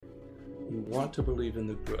want to believe in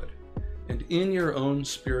the good. And in your own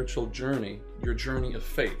spiritual journey, your journey of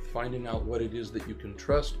faith, finding out what it is that you can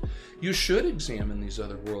trust, you should examine these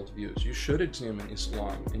other worldviews. You should examine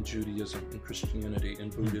Islam and Judaism and Christianity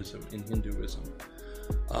and Buddhism and Hinduism.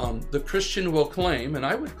 The Christian will claim, and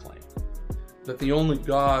I would claim, that the only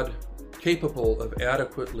God capable of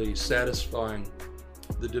adequately satisfying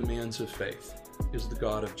the demands of faith is the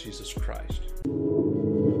God of Jesus Christ.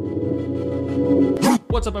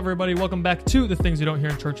 What's up, everybody? Welcome back to the Things You Don't Hear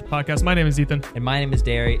in Church podcast. My name is Ethan. And my name is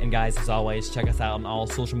Derry. And guys, as always, check us out on all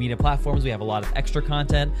social media platforms. We have a lot of extra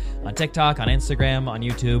content on TikTok, on Instagram, on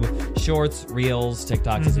YouTube, shorts, reels,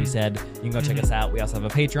 TikToks, as we said. You can go check us out. We also have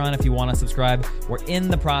a Patreon if you want to subscribe. We're in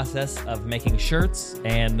the process of making shirts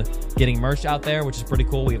and getting merch out there, which is pretty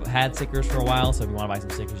cool. We've had stickers for a while, so if you want to buy some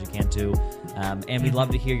stickers, you can too. And we'd love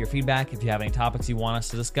to hear your feedback. If you have any topics you want us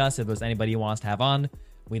to discuss, if there's anybody you want us to have on,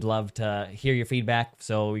 we'd love to hear your feedback,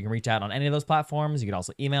 so you can reach out on any of those platforms. You can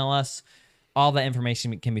also email us. All that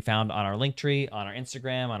information can be found on our Linktree, on our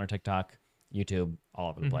Instagram, on our TikTok, YouTube,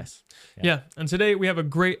 all over the place. Yeah, and today we have a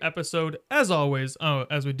great episode, as always,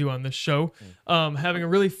 as we do on this show. Having a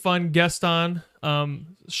really fun guest on.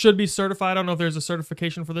 Should be certified. I don't know if there's a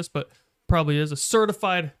certification for this, but probably is. A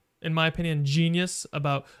certified, in my opinion, genius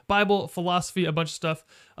about Bible, philosophy, a bunch of stuff.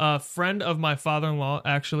 Friend of my father-in-law,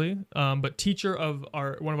 actually, but teacher of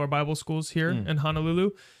one of our Bible schools here in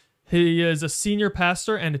Honolulu. He is a senior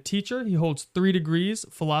pastor and a teacher. He holds 3 degrees,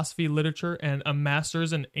 philosophy, literature, and a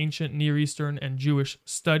master's in ancient Near Eastern and Jewish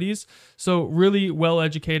studies. So really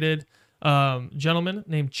well-educated gentleman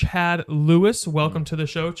named Chad Lewis. Welcome to the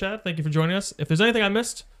show, Chad. Thank you for joining us. If there's anything I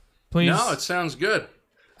missed, please. No, it sounds good.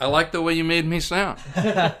 I like the way you made me sound.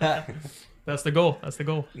 That's the goal. That's the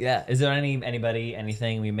goal. Yeah. Is there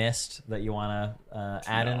anything we missed that you want to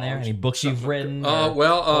add in there? Any books you've written?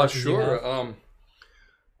 Sure.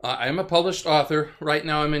 I'm a published author. Right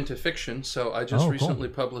now I'm into fiction, so I just recently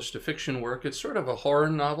published a fiction work. It's sort of a horror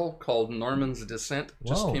novel called Norman's Descent.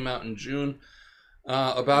 Just came out in June.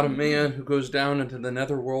 About a man who goes down into the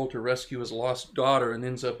netherworld to rescue his lost daughter and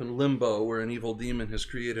ends up in limbo, where an evil demon has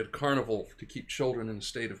created a carnival to keep children in a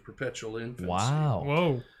state of perpetual infancy. Wow.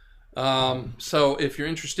 Whoa. So if you're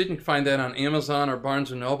interested, you can find that on Amazon or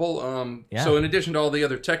Barnes & Noble. So in addition to all the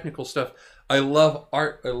other technical stuff, I love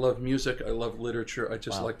art, I love music, I love literature. I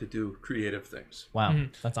just like to do creative things. Wow.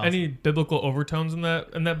 That's awesome. Any biblical overtones in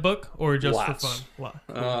that book, or just Lots. for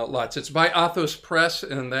fun? Lots. It's by Athos Press,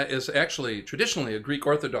 and that is actually traditionally a Greek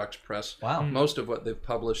Orthodox press. Wow. Most of what they've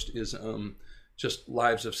published is just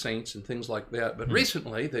lives of saints and things like that. But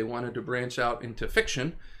recently, they wanted to branch out into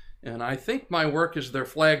fiction, and I think my work is their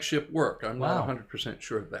flagship work. I'm not 100%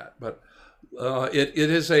 sure of that, but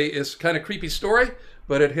it's kind of creepy story,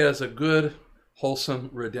 but it has a good, wholesome,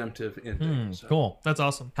 redemptive ending. Cool. That's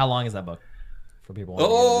awesome. How long is that book for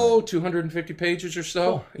people? 250 pages or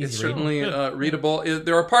so. Cool. It's certainly readable.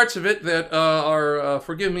 There are parts of it that are,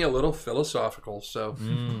 forgive me, a little philosophical. So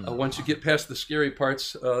once you get past the scary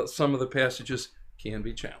parts, some of the passages can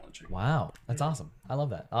be challenging. Wow. That's awesome. I love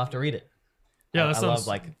that. I'll have to read it. Yeah, I love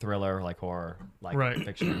like thriller, like horror, like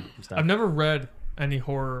fiction stuff. I've never read any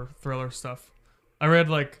horror thriller stuff. I read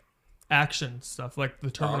like action stuff, like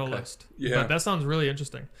The Terminal List. Yeah, but that sounds really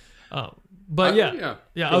interesting. I was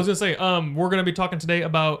gonna say we're gonna be talking today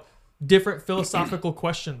about different philosophical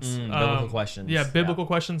questions, biblical questions. Yeah, biblical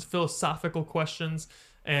questions, philosophical questions,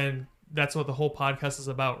 and that's what the whole podcast is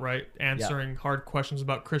about, right? Answering hard questions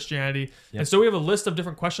about Christianity. And so we have a list of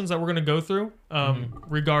different questions that we're gonna go through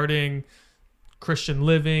regarding Christian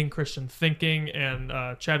living, Christian thinking,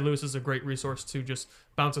 and Chad Lewis is a great resource to just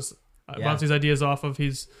bounce these ideas off of.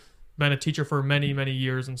 He's been a teacher for many, many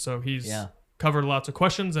years, and so he's covered lots of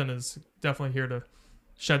questions and is definitely here to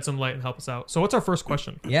shed some light and help us out. So what's our first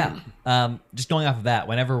question? Yeah. Just going off of that,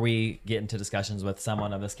 whenever we get into discussions with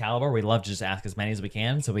someone of this caliber, we love to just ask as many as we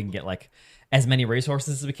can so we can get like as many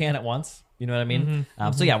resources as we can at once. You know what I mean?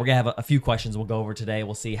 So yeah, we're going to have a few questions we'll go over today.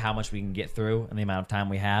 We'll see how much we can get through and the amount of time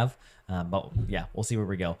we have. But yeah, we'll see where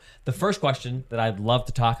we go. The first question that I'd love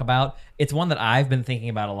to talk about, it's one that I've been thinking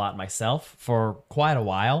about a lot myself for quite a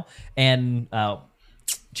while. And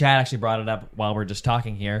Chad actually brought it up while we're just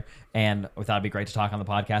talking here, and we thought it'd be great to talk on the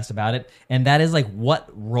podcast about it. And that is like what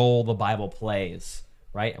role the Bible plays,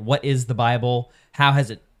 right? What is the Bible? How has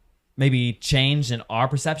it maybe changed in our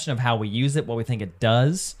perception of how we use it, what we think it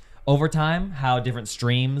does over time, how different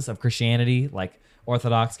streams of Christianity, like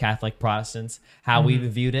Orthodox, Catholic, Protestants, how we've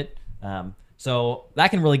viewed it. So that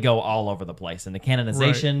can really go all over the place, into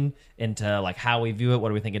canonization, into like how we view it, what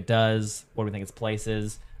do we think it does, what do we think its place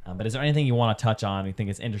is. But is there anything you want to touch on you think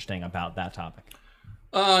is interesting about that topic?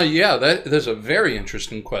 Yeah, that's a very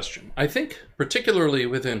interesting question. I think particularly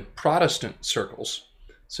within Protestant circles,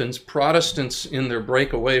 since Protestants in their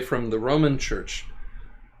break away from the Roman Church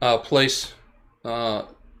place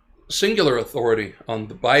singular authority on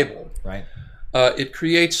the Bible, Right. it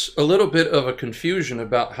creates a little bit of a confusion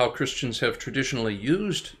about how Christians have traditionally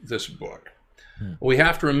used this book. We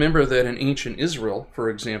have to remember that in ancient Israel, for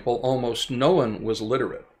example, almost no one was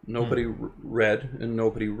literate. Nobody read and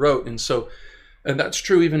nobody wrote. And that's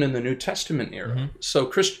true even in the New Testament era. So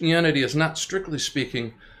Christianity is not, strictly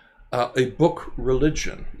speaking, a book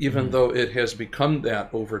religion, even though it has become that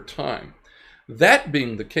over time. That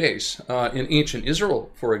being the case, in ancient Israel,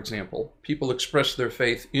 for example, people expressed their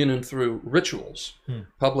faith in and through rituals,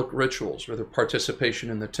 public rituals, whether participation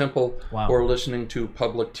in the temple or listening to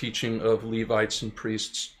public teaching of Levites and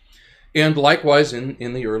priests, and likewise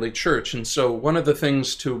in the early church. And so one of the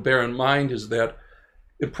things to bear in mind is that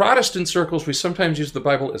in Protestant circles, we sometimes use the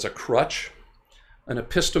Bible as a crutch, an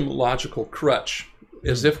epistemological crutch,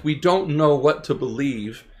 as if we don't know what to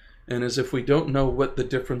believe and as if we don't know what the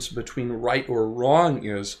difference between right or wrong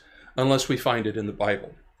is unless we find it in the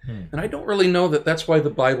Bible. And I don't really know that that's why the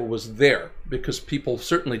Bible was there, because people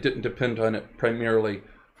certainly didn't depend on it primarily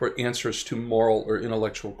for answers to moral or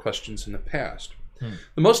intellectual questions in the past.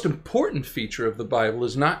 The most important feature of the Bible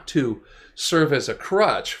is not to serve as a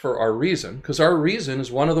crutch for our reason, because our reason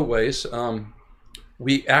is one of the ways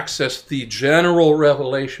we access the general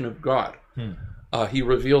revelation of God. He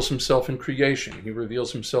reveals himself in creation. He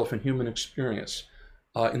reveals himself in human experience,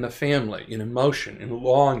 in the family, in emotion, in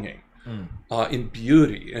longing, in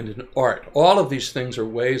beauty, and in art. All of these things are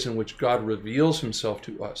ways in which God reveals himself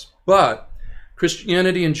to us. But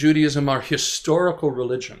Christianity and Judaism are historical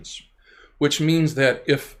religions, which means that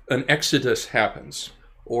if an exodus happens,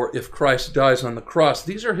 or if Christ dies on the cross,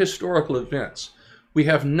 these are historical events. We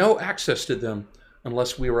have no access to them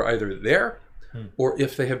unless we were either there or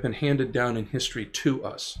if they have been handed down in history to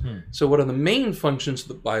us. So one of the main functions of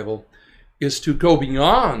the Bible is to go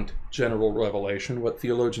beyond general revelation, what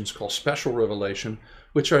theologians call special revelation,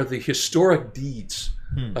 which are the historic deeds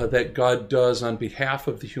that God does on behalf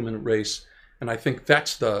of the human race. And I think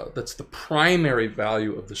that's the primary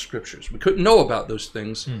value of the scriptures. We couldn't know about those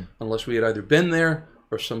things unless we had either been there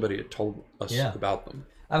or somebody had told us about them.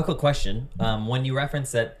 I have a quick question. When you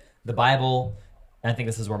reference that the Bible, and I think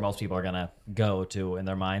this is where most people are going to go to in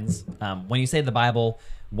their minds, when you say the Bible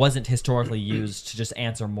wasn't historically used to just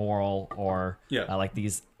answer moral or like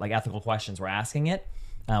these like ethical questions, we're asking it.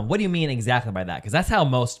 What do you mean exactly by that? Because that's how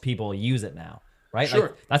most people use it now, right? Sure.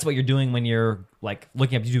 Like, that's what you're doing when you're like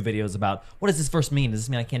looking up YouTube videos about what does this verse mean? Does this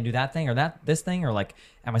mean I can't do that thing or this thing? Or like,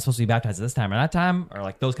 am I supposed to be baptized at this time or that time? Or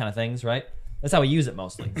like those kind of things, right? That's how we use it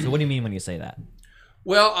mostly. So what do you mean when you say that?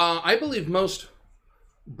 Well, I believe most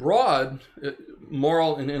broad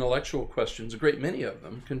moral and intellectual questions, a great many of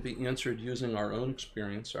them, can be answered using our own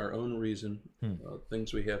experience, our own reason,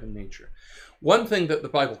 things we have in nature. One thing that the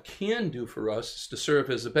Bible can do for us is to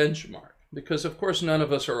serve as a benchmark, because of course none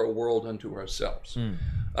of us are a world unto ourselves.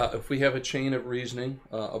 If we have a chain of reasoning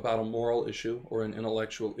about a moral issue or an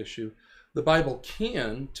intellectual issue, the Bible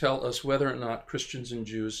can tell us whether or not Christians and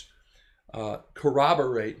Jews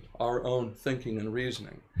corroborate our own thinking and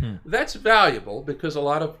reasoning. That's valuable because a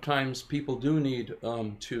lot of times people do need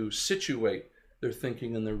to situate their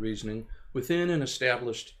thinking and their reasoning within an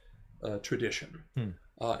established tradition.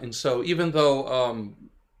 And so even though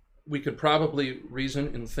we could probably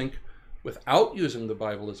reason and think without using the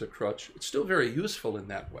Bible as a crutch, it's still very useful in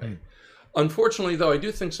that way. Unfortunately, though, I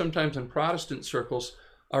do think sometimes in Protestant circles,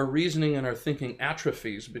 our reasoning and our thinking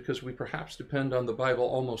atrophies because we perhaps depend on the Bible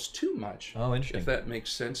almost too much, if that makes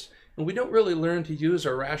sense. And we don't really learn to use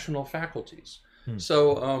our rational faculties.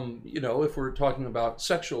 So, if we're talking about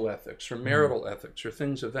sexual ethics or marital ethics or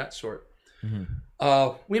things of that sort,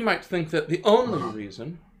 we might think that the only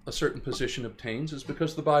reason a certain position obtains is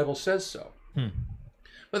because the Bible says so.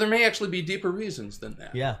 But there may actually be deeper reasons than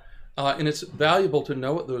that. And it's valuable to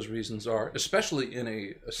know what those reasons are, especially in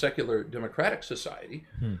a secular democratic society,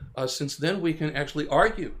 since then we can actually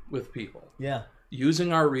argue with people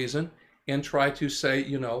using our reason and try to say,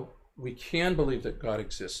 we can believe that God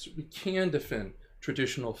exists. We can defend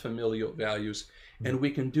traditional familial values, and we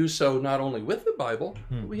can do so not only with the Bible,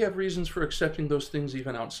 but we have reasons for accepting those things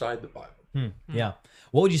even outside the Bible.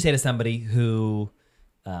 What would you say to somebody who,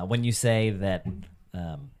 when you say that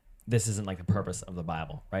this isn't like the purpose of the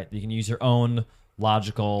Bible, right? You can use your own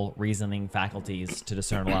logical reasoning faculties to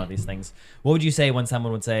discern a lot of these things. What would you say when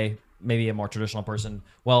someone would say, maybe a more traditional person,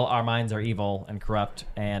 well, our minds are evil and corrupt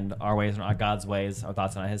and our ways are not God's ways, our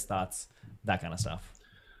thoughts are not his thoughts, that kind of stuff?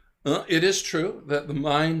 It is true that the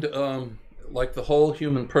mind like the whole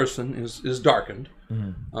human person, is darkened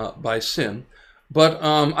by sin. But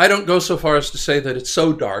I don't go so far as to say that it's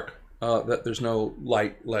so dark that there's no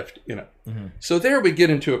light left in it. So there we get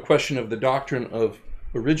into a question of the doctrine of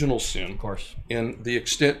original sin, Of course. and the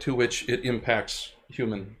extent to which it impacts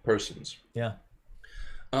human persons. Yeah.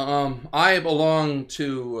 I belong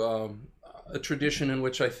to a tradition in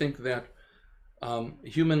which I think that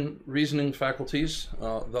human reasoning faculties,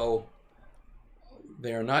 though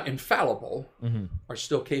they are not infallible, are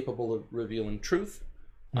still capable of revealing truth.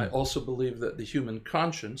 I also believe that the human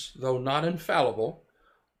conscience, though not infallible,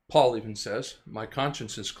 Paul even says, my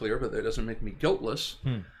conscience is clear, but that doesn't make me guiltless.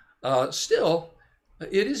 Still,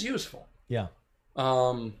 it is useful. Yeah.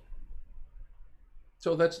 So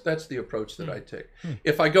that's the approach that I take.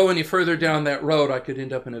 If I go any further down that road, I could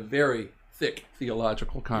end up in a very thick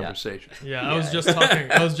theological conversation. Yeah, I was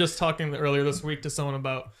just talking earlier this week to someone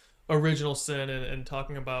about original sin and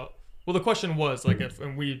talking about, well, the question was like,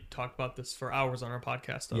 and we talked about this for hours on our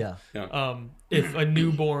podcast. If a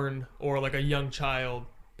newborn or like a young child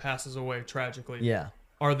passes away tragically,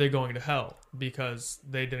 are they going to hell because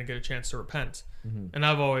they didn't get a chance to repent? And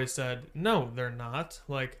I've always said, no, they're not.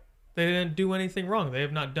 Like, they didn't do anything wrong. They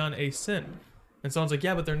have not done a sin. And someone's like,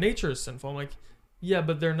 yeah, but their nature is sinful. I'm like, yeah,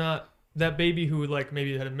 but they're not. That baby who like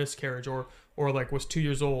maybe had a miscarriage or like was 2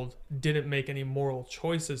 years old didn't make any moral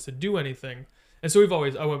choices to do anything. And so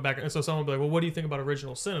I went back, and so someone would be like, well, what do you think about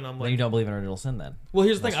original sin? And I'm like, Well, you don't believe in original sin then? Well,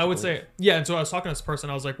 here's the thing. I would say, yeah. And so I was talking to this person.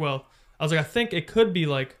 I was like, I think it could be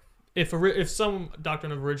like, if some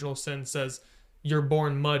doctrine of original sin says you're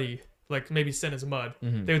born muddy, like maybe sin is mud,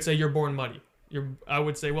 they would say you're born muddy. I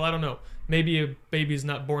would say, well, I don't know. Maybe a baby's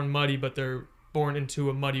not born muddy, but they're born into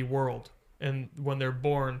a muddy world. And when they're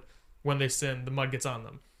born, when they sin, the mud gets on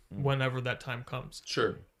them whenever that time comes.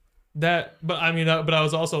 Sure. But I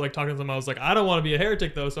was also like talking to them. I was like, I don't want to be a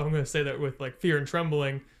heretic though, so I'm going to say that with like fear and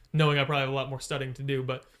trembling, knowing I probably have a lot more studying to do.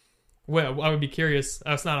 But well, I would be curious.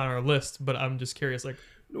 That's not on our list, but I'm just curious. Like,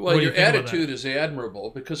 well, your attitude is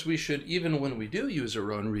admirable, because we should, even when we do use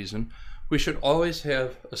our own reason, we should always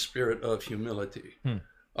have a spirit of humility,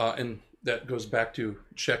 and that goes back to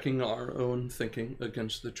checking our own thinking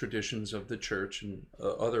against the traditions of the church and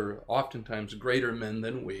other, oftentimes greater men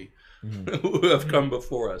than we, who have come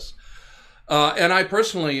before us. And I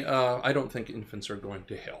personally, I don't think infants are going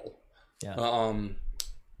to hell. Yeah.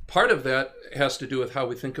 Part of that has to do with how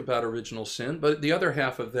we think about original sin, but the other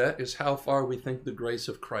half of that is how far we think the grace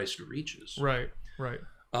of Christ reaches. Right.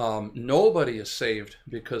 Nobody is saved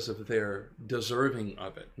because of their deserving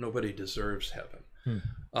of it. Nobody deserves heaven.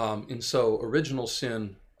 And so original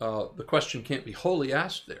sin, the question can't be wholly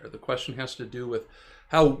asked there. The question has to do with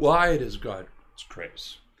how wide is God's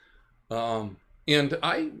grace. And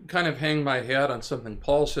I kind of hang my hat on something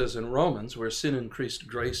Paul says in Romans, where sin increased,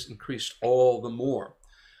 grace increased all the more.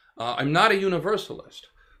 I'm not a universalist,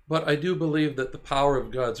 but I do believe that the power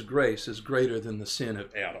of God's grace is greater than the sin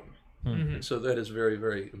of Adam. And so that is very,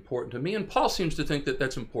 very important to me. And Paul seems to think that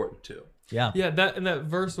that's important too. Yeah. That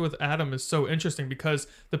verse with Adam is so interesting, because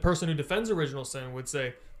the person who defends original sin would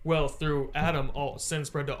say, well, through Adam, all sin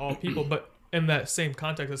spread to all people. But in that same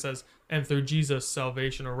context, it says, and through Jesus,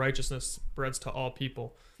 salvation or righteousness spreads to all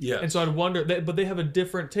people. Yeah. And so I'd wonder, but they have a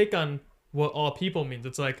different take on what all people means.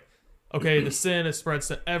 It's like, okay, the sin, it spreads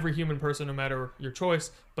to every human person, no matter your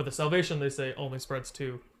choice. But the salvation, they say, only spreads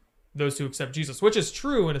to those who accept Jesus, which is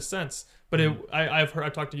true in a sense. But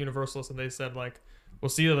I've talked to Universalists, and they said, like, we'll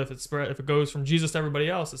see that if it goes from Jesus to everybody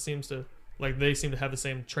else, it seems to, like, they seem to have the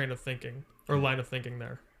same train of thinking or line of thinking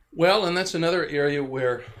there. Well, and that's another area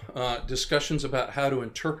where discussions about how to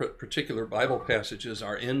interpret particular Bible passages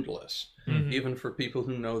are endless. Even for people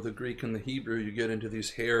who know the Greek and the Hebrew, you get into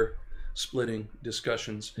these hair-splitting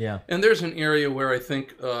discussions. Yeah. And there's an area where I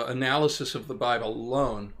think analysis of the Bible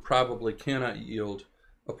alone probably cannot yield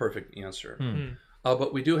a perfect answer.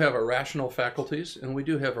 But we do have our rational faculties, and we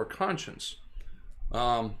do have our conscience.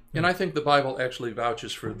 And I think the Bible actually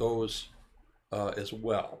vouches for those as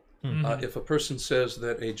well. If a person says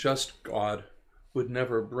that a just God would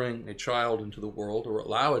never bring a child into the world or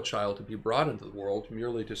allow a child to be brought into the world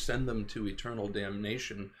merely to send them to eternal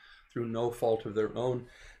damnation through no fault of their own,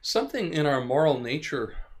 something in our moral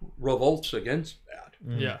nature revolts against that.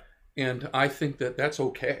 Yeah. And I think that that's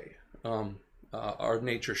okay. Our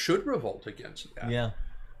nature should revolt against that. Yeah.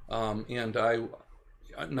 And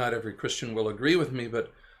not every Christian will agree with me,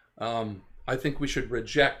 but I think we should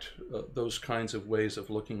reject those kinds of ways of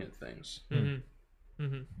looking at things.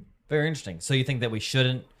 Very interesting. So you think that we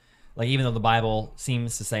shouldn't, like, even though the Bible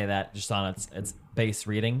seems to say that just on its base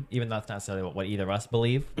reading, even though that's not necessarily what either of us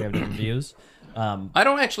believe, we have different views, I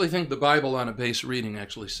don't actually think the Bible on a base reading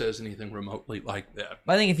actually says anything remotely like that.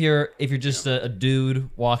 But I think if you're just a dude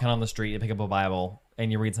walking on the street and pick up a Bible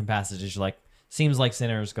and you read some passages, you're like, seems like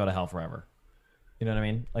sinners go to hell forever. You know what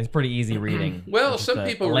I mean? Like, it's pretty easy reading. Well, some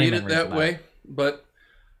people read it that way, but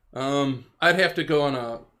I'd have to go on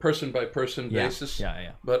a person-by-person basis.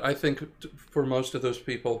 Yeah. But I think for most of those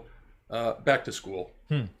people, back to school.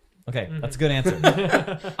 Okay, that's a good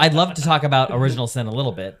answer. I'd love to talk about original sin a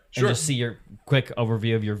little bit and just see your quick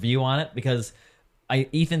overview of your view on it, because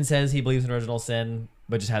Ethan says he believes in original sin,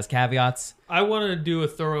 but just has caveats. I want to do a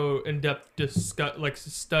thorough, in-depth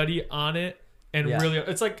study on it, and really,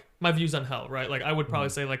 it's like my views on hell, right? Like, I would probably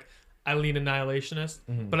say, like, I lean annihilationist,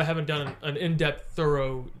 but I haven't done an in-depth,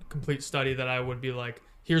 thorough, complete study that I would be like,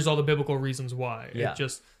 here's all the biblical reasons why. Yeah. It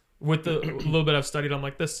just, with the little bit I've studied, I'm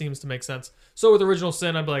like, this seems to make sense. So with original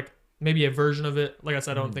sin, I'd be like, maybe a version of it. Like I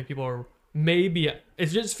said, I don't think people are, maybe, it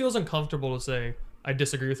just feels uncomfortable to say I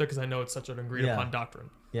disagree with it, because I know it's such an agreed upon doctrine.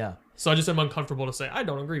 Yeah. So I just am uncomfortable to say I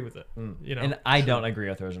don't agree with it. You know, And I don't agree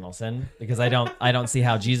with original sin, because I don't see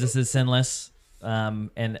how Jesus is sinless,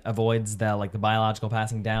 and avoids the biological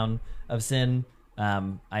passing down of sin.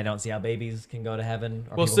 I don't see how babies can go to heaven.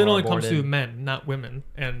 Or well, sin only comes through men, not women,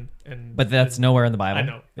 but that's nowhere in the Bible. I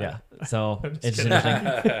know. Yeah, so it's kidding.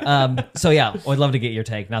 interesting. So yeah, I'd love to get your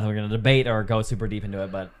take. Not that we're going to debate or go super deep into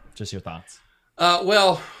it, but just your thoughts.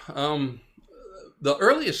 The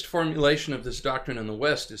earliest formulation of this doctrine in the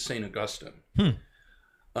West is St. Augustine.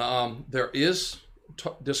 There is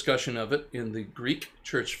discussion of it in the Greek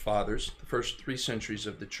Church Fathers, the first 3 centuries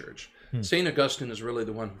of the Church. St. Augustine is really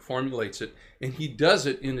the one who formulates it, and he does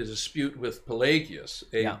it in a dispute with Pelagius,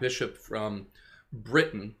 a bishop from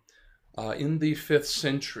Britain, in the 5th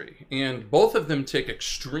century. And both of them take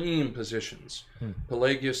extreme positions.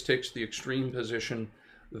 Pelagius takes the extreme position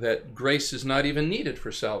that grace is not even needed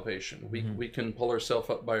for salvation. We can pull ourselves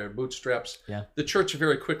up by our bootstraps. The Church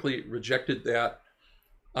very quickly rejected that.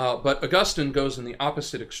 But Augustine goes in the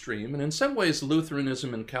opposite extreme, and in some ways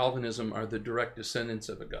Lutheranism and Calvinism are the direct descendants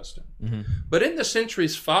of Augustine. But in the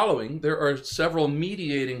centuries following, there are several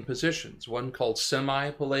mediating positions, one called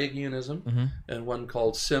semi-Pelagianism and one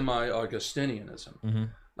called semi-Augustinianism.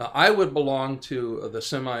 I would belong to the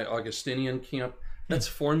semi-Augustinian camp. That's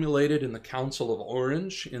formulated in the Council of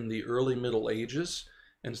Orange in the early Middle Ages,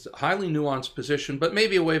 and it's a highly nuanced position, but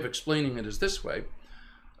maybe a way of explaining it is this way.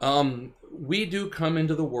 We do come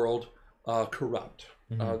into the world corrupt.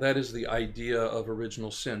 That is the idea of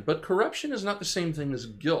original sin. But corruption is not the same thing as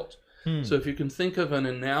guilt. So if you can think of an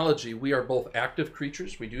analogy, we are both active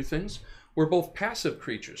creatures, we do things. We're both passive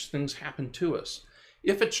creatures, things happen to us.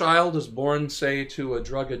 If a child is born, say, to a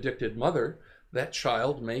drug-addicted mother, that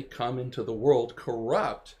child may come into the world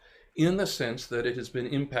corrupt in the sense that it has been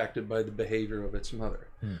impacted by the behavior of its mother.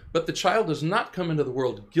 But the child does not come into the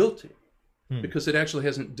world guilty, because it actually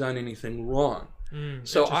hasn't done anything wrong.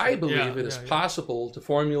 So I believe it is possible to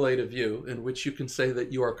formulate a view in which you can say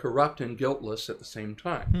that you are corrupt and guiltless at the same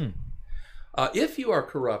time. If you are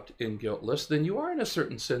corrupt and guiltless, then you are in a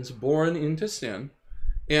certain sense born into sin.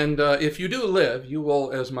 And if you do live, you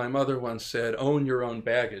will, as my mother once said, own your own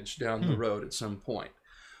baggage down the road at some point.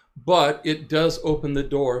 But it does open the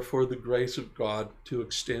door for the grace of God to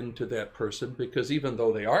extend to that person, because even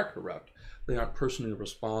though they are corrupt, they aren't personally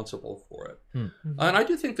responsible for it. And I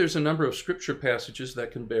do think there's a number of scripture passages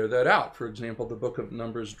that can bear that out. For example, the book of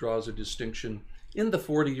Numbers draws a distinction in the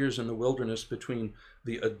 40 years in the wilderness between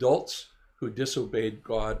the adults who disobeyed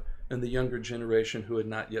God and the younger generation who had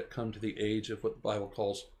not yet come to the age of what the Bible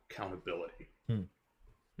calls accountability.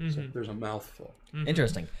 So there's a mouthful.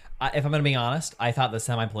 Interesting. If I'm going to be honest, I thought the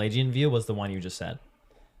semi-Pelagian view was the one you just said.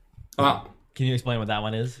 Can you explain what that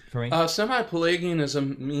one is for me?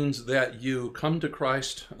 Semi-Pelagianism means that you come to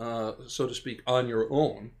Christ, so to speak, on your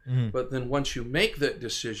own, but then once you make that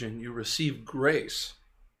decision, you receive grace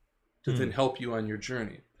to then help you on your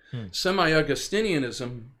journey.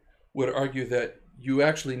 Semi-Augustinianism would argue that you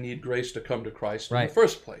actually need grace to come to Christ in the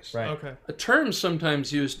first place. A term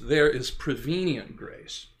sometimes used there is prevenient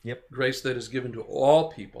grace, grace that is given to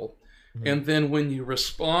all people. And then when you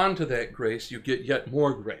respond to that grace, you get yet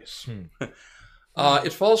more grace.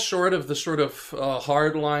 It falls short of the sort of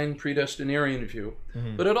hardline predestinarian view,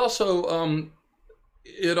 but it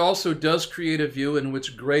also does create a view in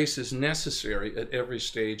which grace is necessary at every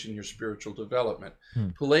stage in your spiritual development.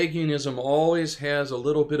 Pelagianism always has a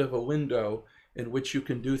little bit of a window in which you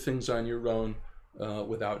can do things on your own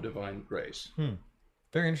without divine grace.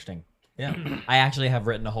 Very interesting. Yeah. I actually have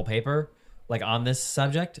written a whole paper on this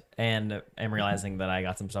subject, and I'm realizing that I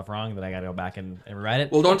got some stuff wrong, that I got to go back and rewrite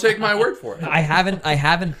it. Well, don't take my word for it. I haven't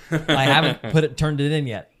turned it in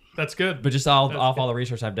yet. That's good. But just off all the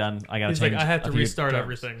research I've done, I got to He's change. like, I had to a few restart terms.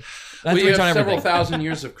 everything. We have several thousand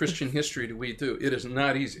years of Christian history to weed through. It is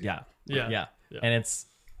not easy. Yeah. And it's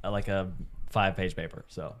like a 5-page paper,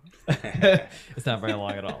 so it's not very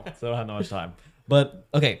long at all. So I don't have that much time. But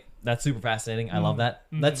okay, that's super fascinating. I love that.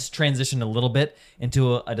 Let's transition a little bit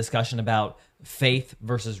into a discussion about faith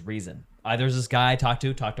versus reason. There's this guy I talked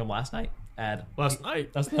to him last night Last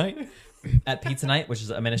night at Pizza Night, which is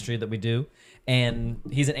a ministry that we do, and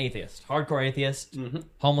he's an atheist, hardcore atheist,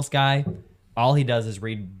 homeless guy. All he does is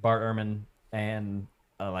read Bart Ehrman and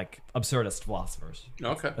like absurdist philosophers.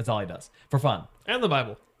 Okay, that's all he does for fun. and the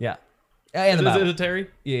Bible. Yeah, and the Bible. Is it Terry?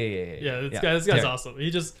 Yeah. This guy's Terry. awesome.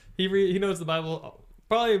 He knows the Bible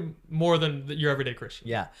probably more than your everyday Christian.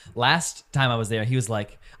 Yeah. Last time I was there, he was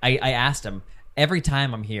like, I asked him, every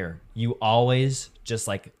time I'm here, you always just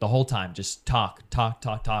like the whole time, just talk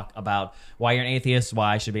about why you're an atheist,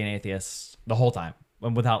 why I should be an atheist the whole time,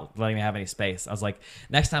 and without letting me have any space. I was like,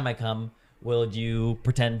 next time I come, will you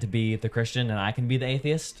pretend to be the Christian and I can be the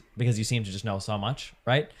atheist? Because you seem to just know so much,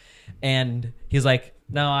 right? And he's like,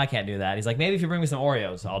 no, I can't do that. He's like, maybe if you bring me some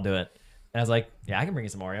Oreos, I'll do it. And I was like, yeah, I can bring you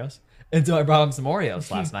some Oreos. And so I brought him some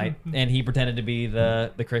Oreos last night, and he pretended to be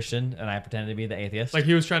the Christian, and I pretended to be the atheist. Like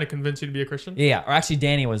he was trying to convince you to be a Christian? Yeah. Or actually,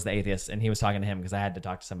 Danny was the atheist, and he was talking to him because I had to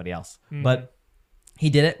talk to somebody else. But he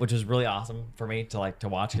did it, which was really awesome for me to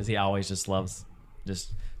watch, because he always just loves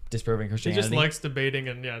just disproving He Christianity. just likes debating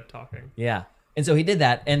and talking. Yeah. And so he did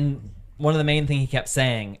that, and one of the main things he kept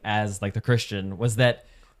saying as like the Christian was that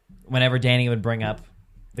whenever Danny would bring up,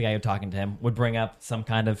 the guy who was talking to him would bring up some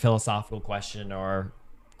kind of philosophical question or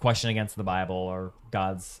question against the Bible or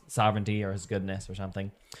God's sovereignty or his goodness or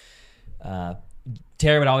something,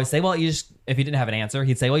 Terry would always say, well, if he didn't have an answer,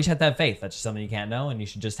 he'd say, well, you should have to have faith. That's just something you can't know, and you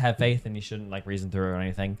should just have faith, and you shouldn't like reason through it or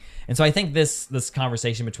anything. And so I think this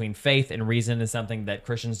conversation between faith and reason is something that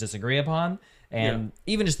Christians disagree upon, and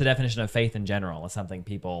even just the definition of faith in general is something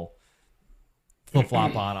people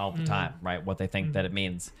flip-flop on all the time, right? What they think that it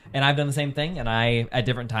means. And I've done the same thing, and I, at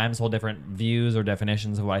different times, hold different views or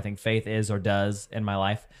definitions of what I think faith is or does in my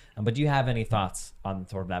life. But do you have any thoughts on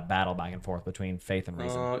sort of that battle back and forth between faith and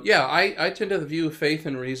reason? I tend to view faith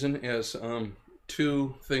and reason as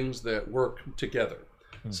two things that work together.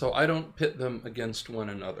 So I don't pit them against one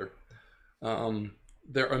another.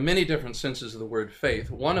 There are many different senses of the word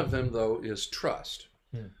faith. One of them, though, is trust.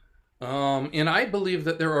 And I believe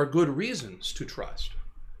that there are good reasons to trust.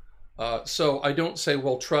 So I don't say,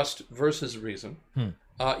 well, trust versus reason.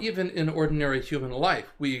 Even in ordinary human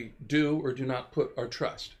life, we do or do not put our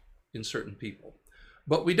trust in certain people.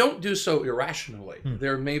 But we don't do so irrationally.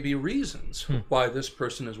 There may be reasons why this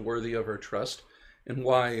person is worthy of our trust, and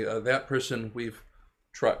why that person, we've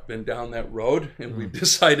been down that road, and we've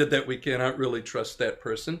decided that we cannot really trust that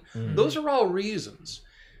person. Those are all reasons.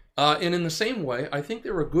 And in the same way, I think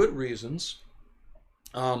there are good reasons,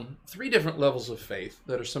 3 different levels of faith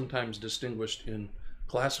that are sometimes distinguished in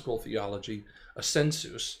classical theology, a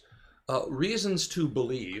sensus, reasons to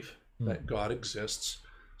believe that God exists.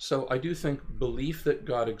 So I do think belief that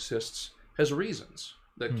God exists has reasons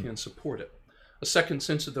that can support it. A second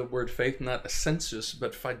sense of the word faith, not a sensus,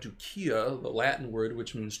 but fiducia, the Latin word,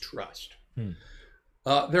 which means trust.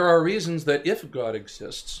 There are reasons that if God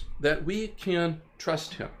exists, that we can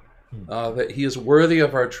trust him. That he is worthy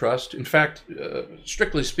of our trust. In fact,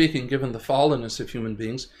 strictly speaking, given the fallenness of human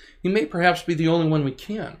beings, he may perhaps be the only one we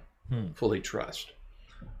can fully trust.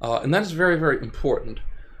 And that is very, very important.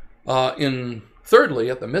 Thirdly,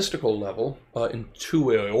 at the mystical level, in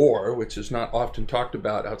tueor, which is not often talked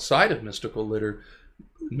about outside of mystical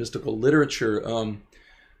literature,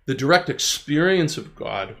 the direct experience of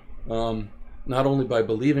God, not only by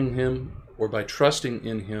believing him or by trusting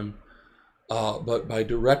in him, but by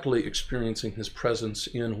directly experiencing his presence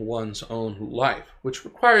in one's own life, which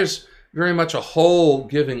requires very much a whole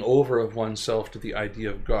giving over of oneself to the idea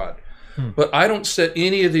of God. But I don't set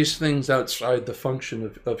any of these things outside the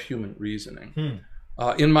function of human reasoning.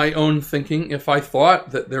 In my own thinking, if I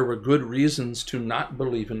thought that there were good reasons to not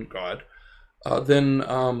believe in God, then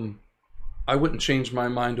I wouldn't change my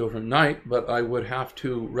mind overnight, but I would have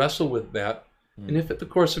to wrestle with that. And if at the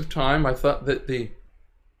course of time I thought that the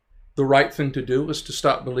right thing to do was to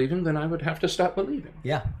stop believing, then I would have to stop believing.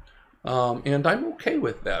 Yeah. And I'm okay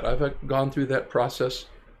with that. I've gone through that process.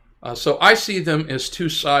 So I see them as two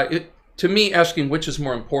sides. To me, asking which is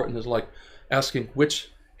more important is like asking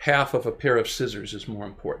which half of a pair of scissors is more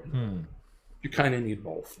important. You kind of need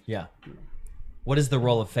both. Yeah. What is the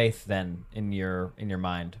role of faith then in your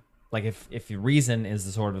mind? Like if your reason is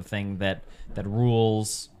the sort of thing that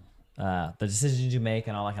rules the decisions you make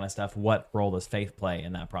and all that kind of stuff, what role does faith play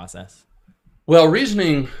in that process? Well,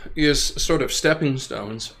 reasoning is sort of stepping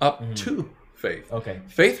stones up to faith. Okay.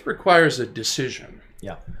 Faith requires a decision.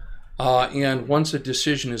 Yeah. And once a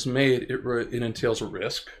decision is made, it entails a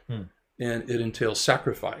risk and it entails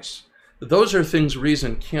sacrifice. Those are things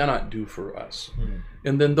reason cannot do for us.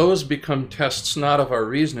 And then those become tests not of our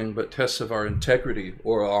reasoning, but tests of our integrity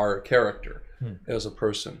or our character as a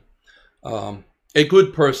person. A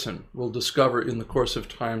good person will discover in the course of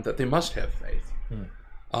time that they must have faith.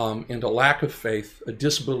 And a lack of faith, a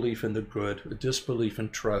disbelief in the good, a disbelief in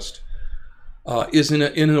trust, is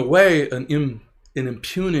in a way an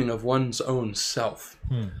impugning of one's own self.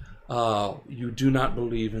 You do not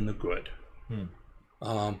believe in the good.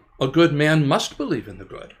 A good man must believe in the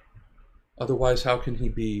good. Otherwise, how can he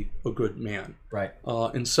be a good man? Right.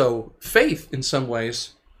 And so faith, in some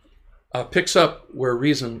ways, picks up where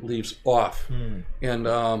reason leaves off. And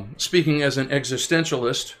speaking as an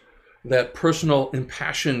existentialist, that personal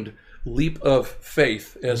impassioned leap of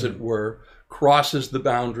faith, as it were, crosses the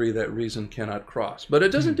boundary that reason cannot cross. But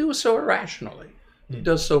it doesn't do so irrationally. It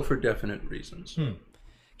does so for definite reasons.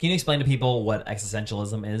 Can you explain to people what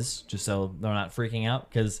existentialism is, just so they're not freaking out?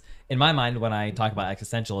 Because in my mind, when I talk about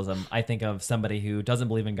existentialism, I think of somebody who doesn't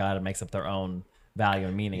believe in God and makes up their own value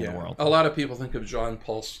and meaning in the world. A lot of people think of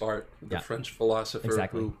Jean-Paul Sartre, the French philosopher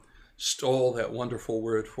who stole that wonderful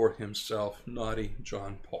word for himself, naughty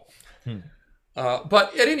John Paul.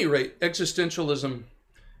 But at any rate, existentialism,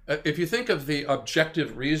 if you think of the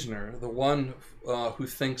objective reasoner, the one who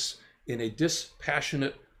thinks in a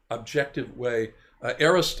dispassionate, objective way,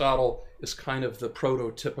 Aristotle is kind of the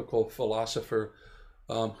prototypical philosopher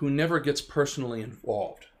who never gets personally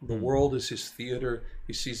involved. The world is his theater.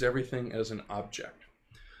 He sees everything as an object.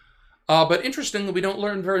 But interestingly, we don't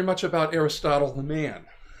learn very much about Aristotle the man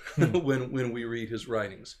when we read his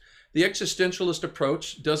writings. The existentialist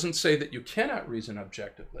approach doesn't say that you cannot reason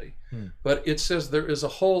objectively, but it says there is a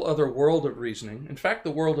whole other world of reasoning. In fact,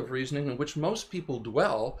 the world of reasoning in which most people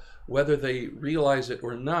dwell, whether they realize it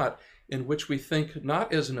or not, in which we think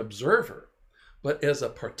not as an observer, but as a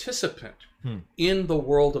participant in the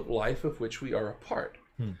world of life of which we are a part.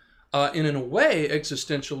 And in a way,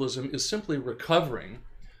 existentialism is simply recovering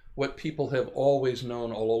what people have always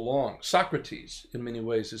known all along. Socrates, in many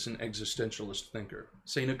ways, is an existentialist thinker.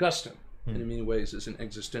 St. Augustine, in many ways, is an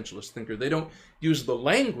existentialist thinker. They don't use the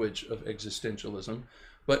language of existentialism,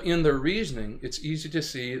 but in their reasoning, it's easy to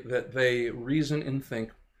see that they reason and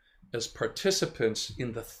think as participants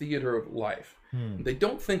in the theater of life. They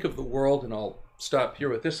don't think of the world, and I'll stop here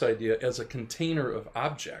with this idea, as a container of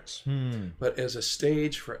objects, but as a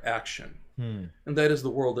stage for action. And that is the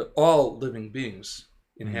world that all living beings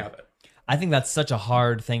inhabit. I think that's such a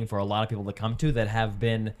hard thing for a lot of people to come to that have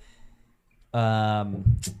been, I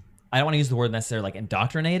don't want to use the word necessarily like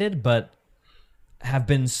indoctrinated, but have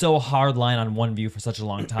been so hard line on one view for such a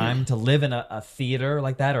long time. To live in a theater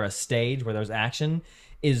like that, or a stage where there's action,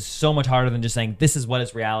 is so much harder than just saying, this is what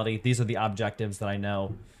is reality, these are the objectives that I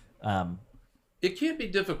know. It can be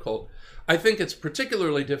difficult. I think it's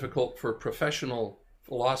particularly difficult for professional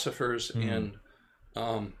philosophers and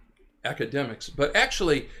academics, but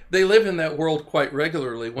actually they live in that world quite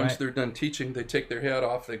regularly. Once they're done teaching, they take their hat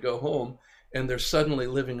off, they go home, and they're suddenly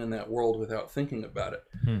living in that world without thinking about it.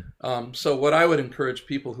 So what I would encourage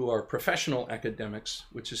people who are professional academics,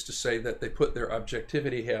 which is to say that they put their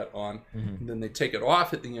objectivity hat on, and then they take it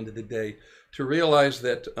off at the end of the day, to realize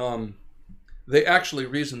that they actually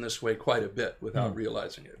reason this way quite a bit without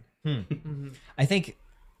realizing it. I think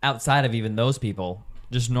outside of even those people,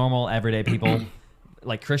 just normal everyday people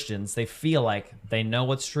like Christians, they feel like they know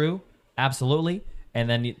what's true, absolutely, and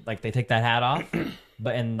then like they take that hat off,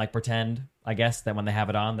 and like pretend, I guess, that when they have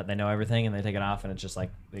it on that they know everything, and they take it off and it's just like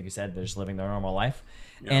you said, they're just living their normal life.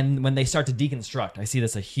 And when they start to deconstruct, I see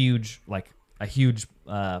this a huge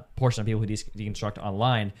portion of people who deconstruct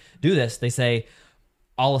online do this. They say,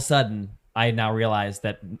 all of a sudden I now realize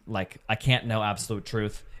that like I can't know absolute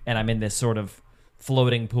truth, and I'm in this sort of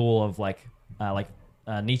floating pool of like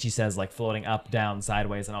Nietzsche says, like floating up, down,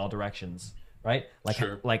 sideways, in all directions, right?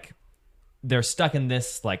 Like they're stuck in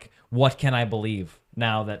this, like, what can I believe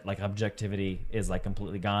now that like objectivity is like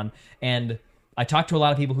completely gone? And I talk to a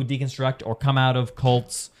lot of people who deconstruct or come out of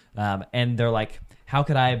cults, and they're like, how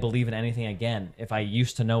could I believe in anything again if I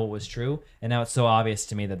used to know what was true, and now it's so obvious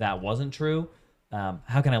to me that that wasn't true?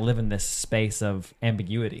 How can I live in this space of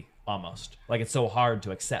ambiguity almost? Like, it's so hard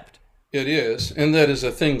to accept. It is, and that is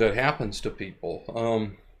a thing that happens to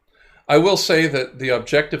people. I will say that the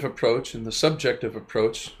objective approach and the subjective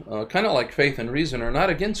approach, kind of like faith and reason, are not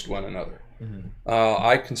against one another.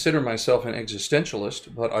 I consider myself an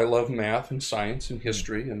existentialist, but I love math and science and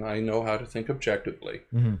history, and I know how to think objectively.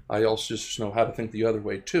 I also just know how to think the other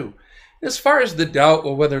way, too. As far as the doubt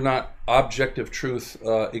of whether or not objective truth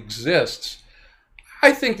exists,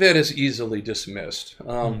 I think that is easily dismissed.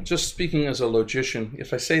 Just speaking as a logician,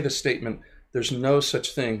 if I say the statement, there's no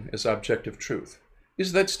such thing as objective truth,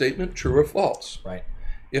 is that statement true or false? Right.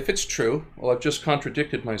 If it's true, well, I've just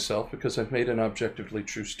contradicted myself because I've made an objectively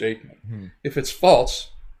true statement. If it's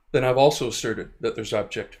false, then I've also asserted that there's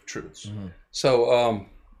objective truths. So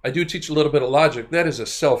I do teach a little bit of logic. That is a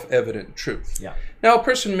self-evident truth. Yeah. Now, a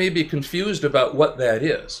person may be confused about what that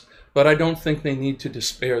is, but I don't think they need to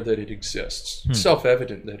despair that it exists. It's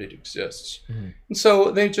self-evident that it exists. And so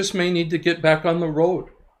they just may need to get back on the road.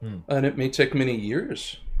 And it may take many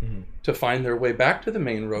years to find their way back to the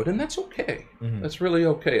main road, and that's okay. That's really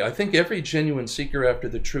okay. I think every genuine seeker after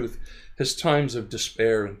the truth has times of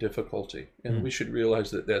despair and difficulty, and we should realize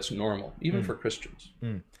that that's normal, even for Christians.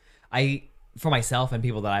 For myself and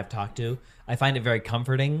people that I've talked to, I find it very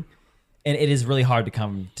comforting, and it is really hard to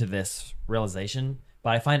come to this realization, but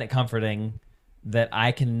I find it comforting that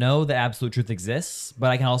I can know that absolute truth exists, but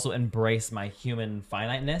I can also embrace my human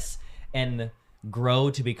finiteness and grow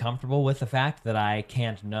to be comfortable with the fact that I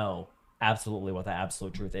can't know absolutely what the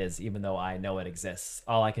absolute truth is, even though I know it exists.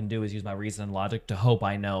 All I can do is use my reason and logic to hope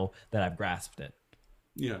I know that I've grasped it.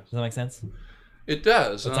 Yeah. Does that make sense? It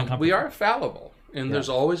does. It's uncomfortable. We are fallible, and there's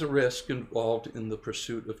always a risk involved in the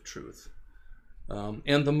pursuit of truth.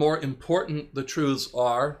 And the more important the truths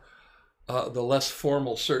are, the less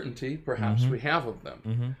formal certainty perhaps we have of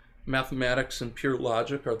them. Mathematics and pure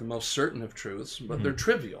logic are the most certain of truths, but they're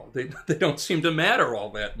trivial. They don't seem to matter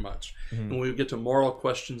all that much. And when we get to moral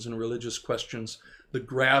questions and religious questions, the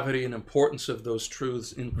gravity and importance of those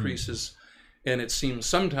truths increases, and it seems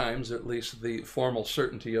sometimes, at least, the formal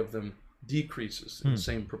certainty of them decreases in the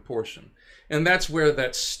same proportion. And that's where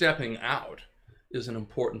that stepping out is an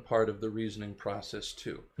important part of the reasoning process,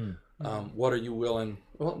 too. What are you willing?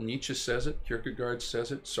 Well, Nietzsche says it, Kierkegaard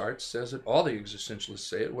says it, Sartre says it, all the existentialists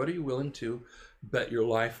say it. What are you willing to bet your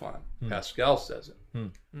life on? Pascal says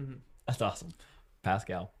it. That's awesome.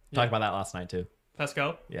 Pascal. Talked about that last night, too.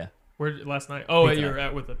 Pascal? Yeah. Where last night? Oh, Pizza you were night.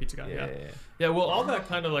 at with the pizza guy. Yeah. Yeah, well, all that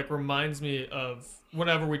kind of like reminds me of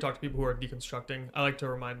whenever we talk to people who are deconstructing, I like to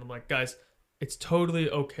remind them, like, guys, it's totally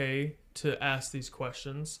okay to ask these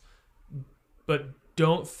questions, but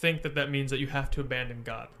don't think that means that you have to abandon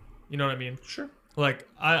God. You know what I mean? Sure. Like,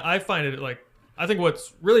 I find it, like, I think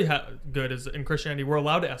what's really good is in Christianity, we're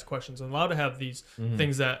allowed to ask questions and allowed to have these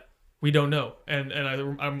things that we don't know. And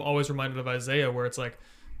I'm always reminded of Isaiah, where it's like,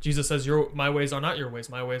 Jesus says, my ways are not your ways.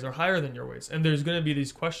 My ways are higher than your ways. And there's going to be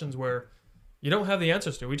these questions where you don't have the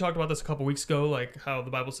answers to. We talked about this a couple weeks ago, like how the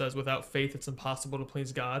Bible says, without faith, it's impossible to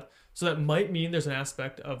please God. So that might mean there's an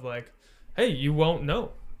aspect of like, hey, you won't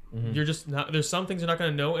know. You're just not, there's some things you're not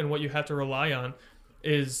going to know. And what you have to rely on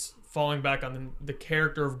is falling back on the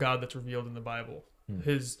character of God that's revealed in the Bible.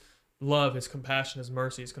 His love, his compassion, his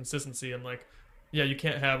mercy, his consistency. And like, yeah, you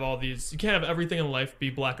can't have you can't have everything in life be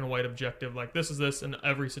black and white objective. Like, this is this in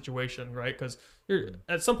every situation, right? Because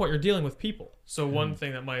at some point you're dealing with people. So one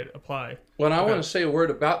thing that might apply. Well, I want to say a word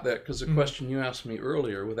about that, because the question you asked me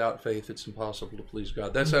earlier, without faith, it's impossible to please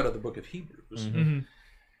God. That's out of the book of Hebrews.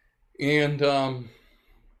 And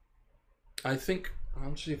I think,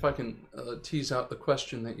 I'll see if I can tease out the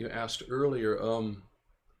question that you asked earlier.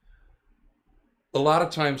 A lot of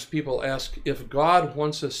times people ask, if God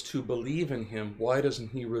wants us to believe in him, why doesn't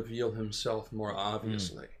he reveal himself more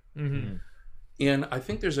obviously? And I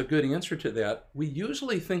think there's a good answer to that. We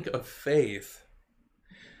usually think of faith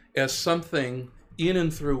as something in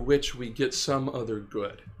and through which we get some other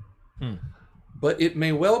good. But it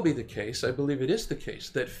may well be the case, I believe it is the case,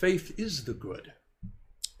 that faith is the good.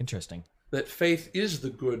 Interesting. That faith is the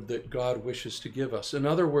good that God wishes to give us. In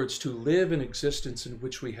other words, to live an existence in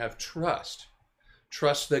which we have trust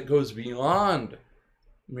that goes beyond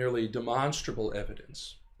merely demonstrable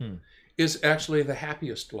evidence, is actually the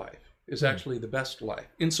happiest life, is actually the best life.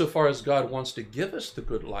 Insofar as God wants to give us the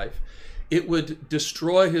good life, it would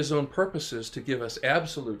destroy his own purposes to give us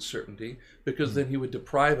absolute certainty, because then he would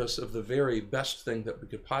deprive us of the very best thing that we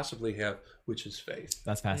could possibly have, which is faith.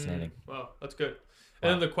 That's fascinating. Wow, that's good.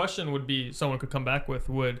 And then the question would be, someone could come back with,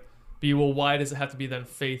 would be, well, why does it have to be then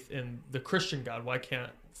faith in the Christian God? Why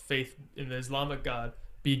can't faith in the Islamic God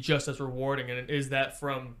be just as rewarding? And is that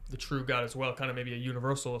from the true God as well? Kind of maybe a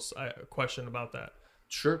universal question about that.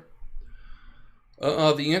 Sure.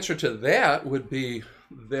 The answer to that would be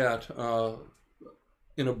that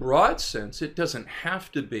in a broad sense, it doesn't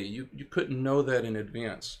have to be. You couldn't know that in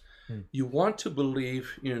advance. You want to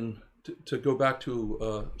believe in to go back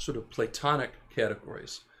to sort of Platonic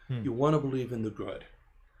categories. You want to believe in the good.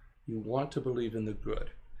 You want to believe in the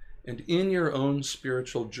good. And in your own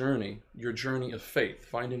spiritual journey, your journey of faith,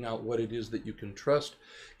 finding out what it is that you can trust,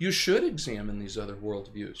 you should examine these other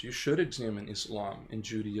worldviews. You should examine Islam and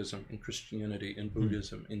Judaism and Christianity and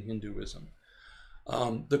Buddhism and Hinduism.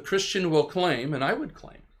 The Christian will claim, and I would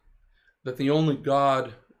claim, that the only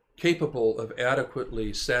God capable of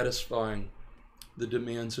adequately satisfying the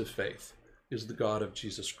demands of faith is the God of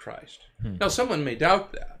Jesus Christ. Now, someone may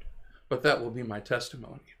doubt that, but that will be my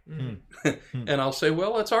testimony. And I'll say,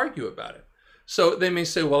 well, let's argue about it. So they may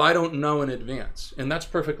say, well, I don't know in advance. And that's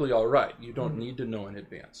perfectly all right. You don't need to know in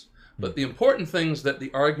advance. But the important thing is that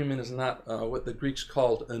the argument is not what the Greeks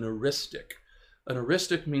called an heuristic. An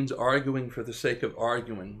heuristic means arguing for the sake of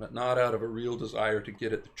arguing, but not out of a real desire to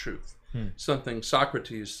get at the truth. Something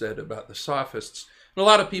Socrates said about the sophists. And a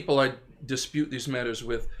lot of people I dispute these matters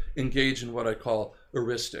with engage in what I call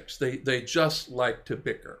heuristics. They just like to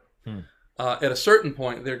bicker. At a certain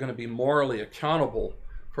point, they're going to be morally accountable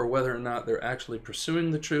for whether or not they're actually pursuing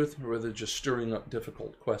the truth or whether they're just stirring up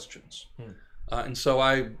difficult questions. And so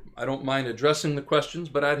I don't mind addressing the questions,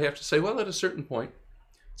 but I'd have to say, well, at a certain point,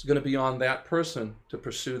 it's going to be on that person to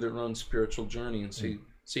pursue their own spiritual journey and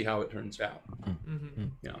see how it turns out.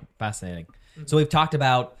 Yeah. Fascinating. So we've talked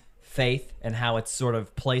about faith and how it's sort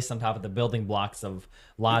of placed on top of the building blocks of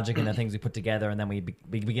logic and the things we put together, and then we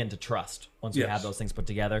begin to trust once we have those things put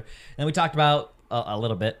together. And we talked about a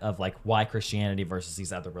little bit of like why Christianity versus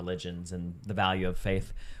these other religions and the value of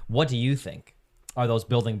faith. What do you think are those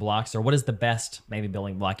building blocks, or what is the best maybe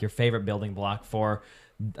building block, your favorite building block for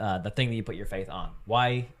the thing that you put your faith on?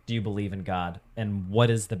 Why do you believe in God, and what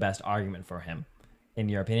is the best argument for him, in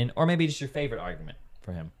your opinion, or maybe just your favorite argument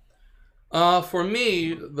for him? For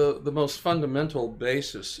me, the most fundamental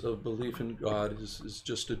basis of belief in God is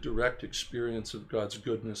just a direct experience of God's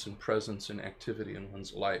goodness and presence and activity in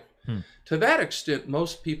one's life. To that extent,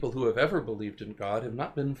 most people who have ever believed in God have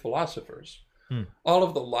not been philosophers. All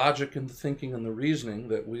of the logic and the thinking and the reasoning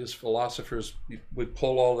that we as philosophers would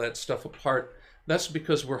pull all that stuff apart, that's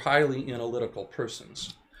because we're highly analytical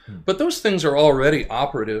persons. But those things are already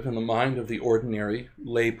operative in the mind of the ordinary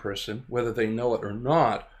layperson, whether they know it or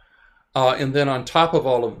not. And then on top of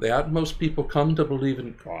all of that, most people come to believe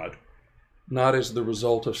in God, not as the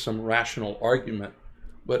result of some rational argument,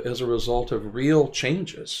 but as a result of real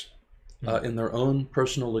changes in their own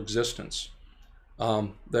personal existence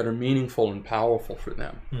that are meaningful and powerful for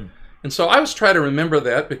them. And so I always try to remember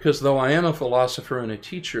that, because though I am a philosopher and a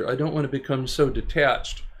teacher, I don't want to become so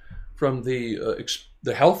detached from the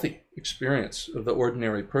healthy experience of the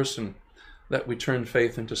ordinary person that we turn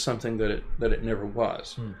faith into something that it never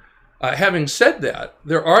was. Having said that,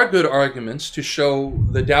 there are good arguments to show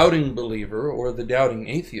the doubting believer or the doubting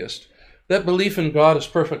atheist that belief in God is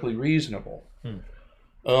perfectly reasonable.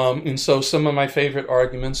 And so some of my favorite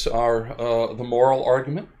arguments are the moral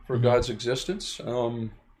argument for God's existence.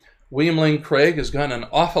 William Lane Craig has gotten an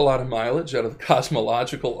awful lot of mileage out of the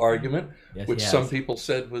cosmological argument, which some people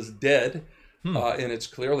said was dead, and it's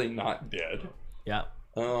clearly not dead. Yeah.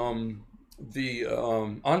 The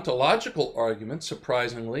ontological argument,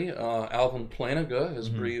 surprisingly, Alvin Plantinga has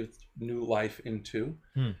breathed new life into.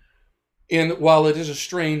 And while it is a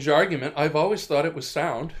strange argument, I've always thought it was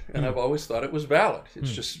sound, and I've always thought it was valid.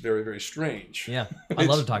 It's just very, very strange. Yeah, I'd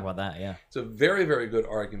love to talk about that, yeah. It's a very, very good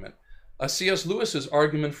argument. C.S. Lewis's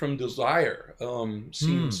argument from desire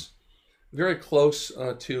seems very close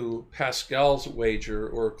to Pascal's wager,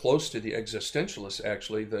 or close to the existentialists,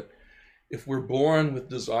 actually, that if we're born with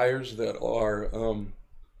desires that are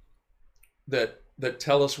that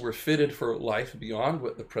tell us we're fitted for life beyond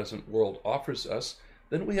what the present world offers us,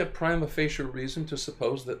 then we have prima facie reason to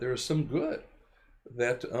suppose that there is some good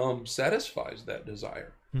that satisfies that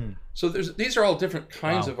desire. So these are all different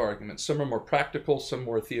kinds of arguments. Some are more practical, some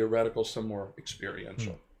more theoretical, some more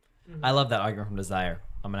experiential. I love that argument from desire.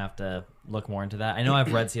 I'm gonna have to look more into that. I know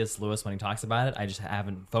I've read C.S. Lewis when he talks about it. I just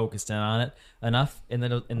haven't focused in on it enough in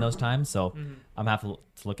those times. So I'm gonna have to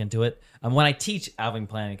look into it. When I teach Alvin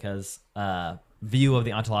Plantinga's view of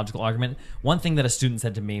the ontological argument, one thing that a student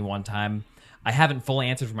said to me one time, I haven't fully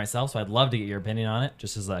answered for myself, so I'd love to get your opinion on it,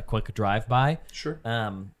 just as a quick drive-by. Sure.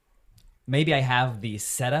 Maybe I have the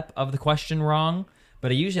setup of the question wrong,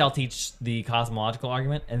 but I'll teach the cosmological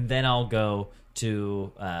argument, and then I'll go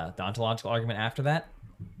to the ontological argument after that.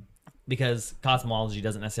 Because cosmology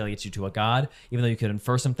doesn't necessarily get you to a god, even though you could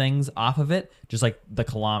infer some things off of it, just like the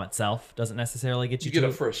kalam itself doesn't necessarily get you to get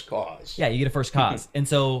a first cause. Yeah, you get a first cause. And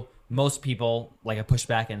so most people, like, I push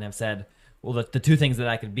back and have said, well, the two things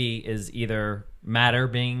that could be is either matter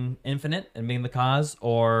being infinite and being the cause,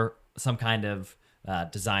 or some kind of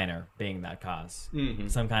designer being that cause,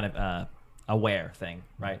 some kind of aware thing,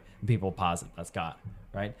 right? And people posit that's God,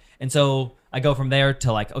 right? And so I go from there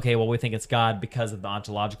to like, okay, well, we think it's God because of the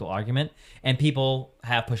ontological argument, and people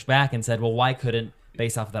have pushed back and said, well, why couldn't,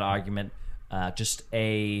 based off of that argument,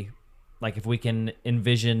 like if we can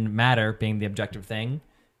envision matter being the objective thing,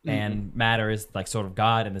 and matter is like sort of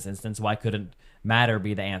God in this instance, why couldn't matter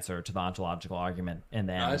be the answer to the ontological argument and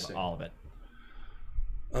the end of all of it?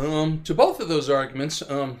 To both of those arguments,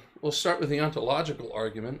 we'll start with the ontological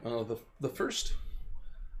argument. The first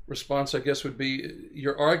response, I guess, would be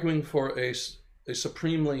you're arguing for a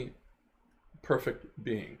supremely perfect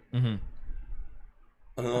being.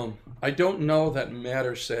 I don't know that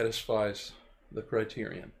matter satisfies the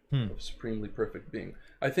criterion of supremely perfect being.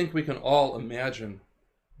 I think we can all imagine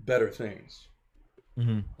better things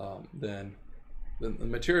than the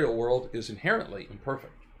material world is inherently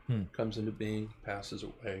imperfect. Comes into being, passes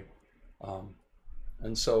away.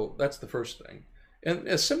 And so that's the first thing. And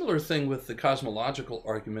a similar thing with the cosmological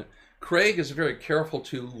argument, Craig is very careful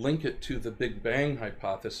to link it to the Big Bang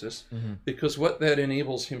hypothesis, because what that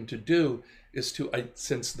enables him to do is to,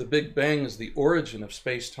 since the Big Bang is the origin of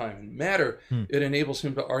space, time, and matter, it enables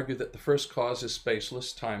him to argue that the first cause is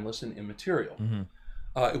spaceless, timeless, and immaterial,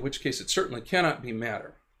 in which case it certainly cannot be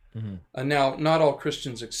matter. Now, not all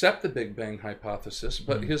Christians accept the Big Bang hypothesis,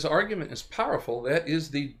 but his argument is powerful. That is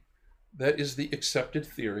the accepted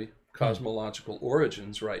theory of cosmological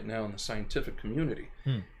origins right now in the scientific community.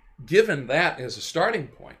 Given that as a starting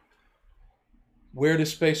point, where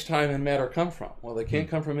does space, time, and matter come from? Well, they can't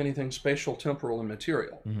come from anything spatial, temporal, and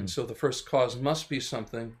material. And so the first cause must be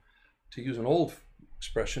something, to use an old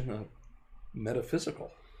expression,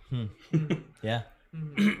 metaphysical. Yeah.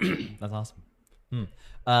 That's awesome.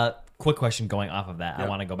 Quick question going off of that. I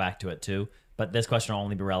want to go back to it too, but this question will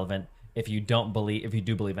only be relevant if you do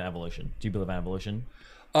believe in evolution. Do you believe in evolution?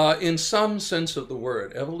 In some sense of the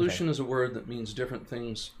word. Evolution is a word that means different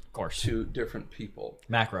things to different people.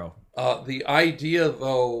 Macro. The idea,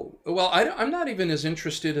 though, well, I'm not even as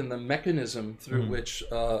interested in the mechanism through which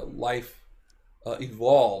life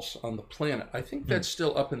evolves on the planet. I think that's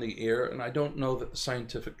still up in the air, and I don't know that the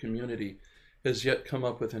scientific community has yet come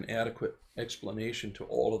up with an adequate explanation to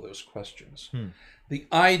all of those questions. The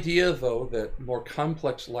idea, though, that more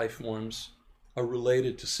complex life forms are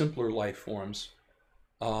related to simpler life forms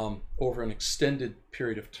over an extended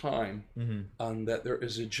period of time, and that there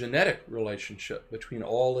is a genetic relationship between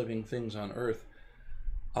all living things on Earth,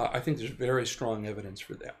 I think there's very strong evidence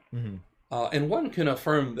for that. And one can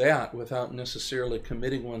affirm that without necessarily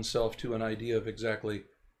committing oneself to an idea of exactly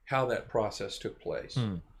how that process took place.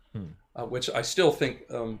 Which I still think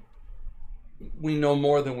we know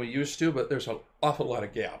more than we used to, but there's an awful lot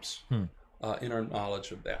of gaps in our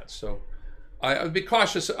knowledge of that. So I'd be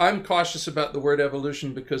cautious. I'm cautious about the word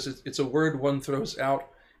evolution because it's a word one throws out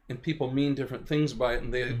and people mean different things by it,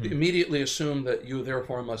 and they immediately assume that you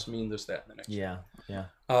therefore must mean this, that, and the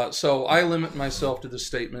next. So I limit myself to the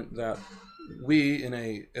statement that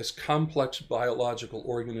we, as complex biological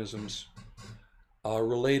organisms, are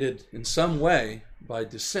related in some way by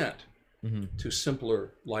descent to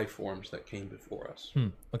simpler life forms that came before us.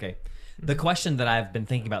 Okay. The question that I've been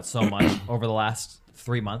thinking about so much over the last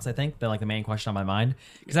 3 months, I think, the main question on my mind,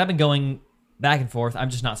 because I've been going back and forth.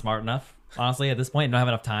 I'm just not smart enough, honestly, at this point. I don't have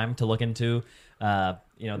enough time to look into,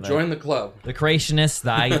 join the club, the creationists,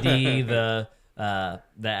 the ID, the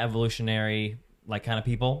evolutionary kind of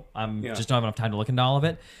people. Just don't have enough time to look into all of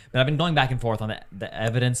it. But I've been going back and forth on the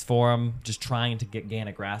evidence for them, just trying to gain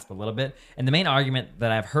a grasp a little bit. And the main argument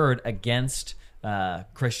that I've heard against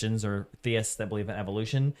Christians or theists that believe in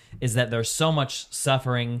evolution is that there's so much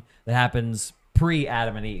suffering that happens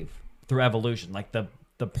pre-Adam and Eve through evolution. Like the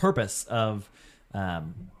purpose of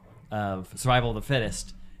survival of the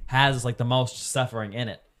fittest has the most suffering in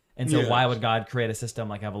it. And so why would God create a system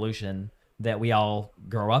like evolution that we all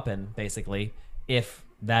grow up in, basically, if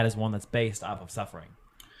that is one that's based off of suffering?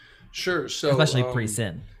 Sure. So especially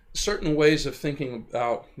pre-sin. Certain ways of thinking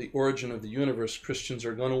about the origin of the universe, Christians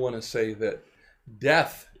are going to want to say that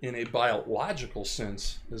death in a biological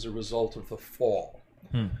sense is a result of the fall.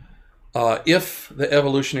 If the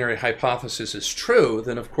evolutionary hypothesis is true,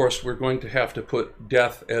 then of course we're going to have to put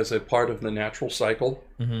death as a part of the natural cycle,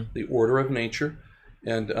 the order of nature,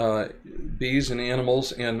 and bees and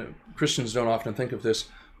animals, and Christians don't often think of this,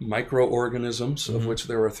 microorganisms, of which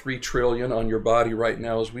there are 3 trillion on your body right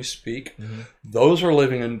now as we speak. Those are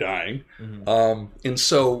living and dying. And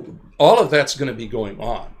so all of that's going to be going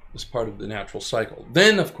on as part of the natural cycle.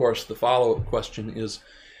 Then, of course, the follow-up question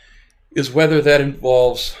is whether that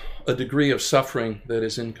involves a degree of suffering that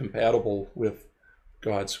is incompatible with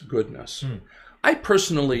God's goodness. I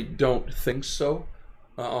personally don't think so.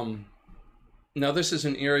 Now, this is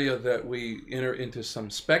an area that we enter into some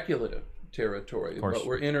speculative territory, but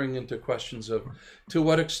we're entering into questions of to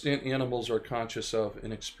what extent animals are conscious of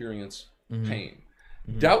and experience pain.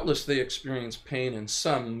 Doubtless they experience pain in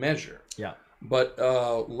some measure. Yeah. But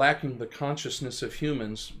lacking the consciousness of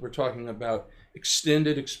humans, we're talking about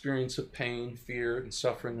extended experience of pain, fear, and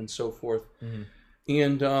suffering, and so forth.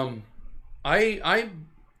 And I'm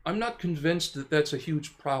not convinced that that's a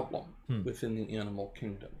huge problem within the animal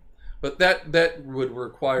kingdom. But that would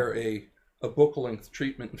require a book-length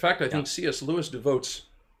treatment. In fact, I think C.S. Lewis devotes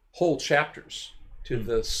whole chapters to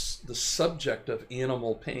the subject of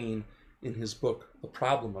animal pain in his book, The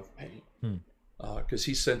Problem of Pain, because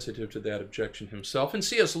he's sensitive to that objection himself. And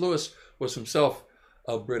C.S. Lewis was himself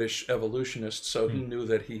a British evolutionist, so he knew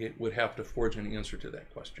that he would have to forge an answer to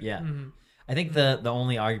that question. Yeah. I think the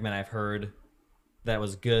only argument I've heard that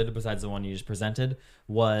was good, besides the one you just presented,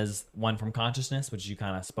 was one from consciousness, which you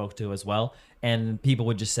kind of spoke to as well. And people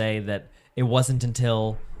would just say that it wasn't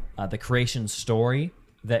until the creation story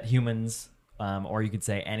that humans, or you could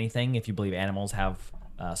say anything, if you believe animals have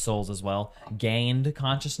souls as well, gained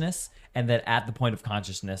consciousness, and that at the point of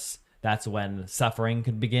consciousness, that's when suffering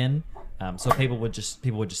could begin. So people would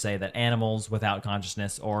just say that animals without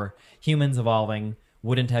consciousness or humans evolving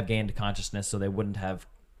wouldn't have gained consciousness, so they wouldn't have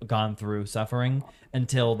gone through suffering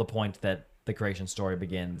until the point that the creation story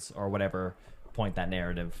begins, or whatever point that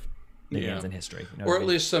narrative begins in history. You know or what at I mean?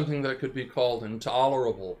 least something that could be called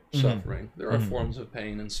intolerable suffering. There are forms of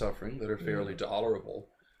pain and suffering that are fairly tolerable.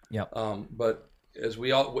 Yep. But as we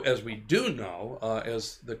do know,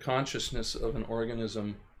 as the consciousness of an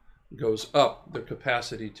organism goes up, their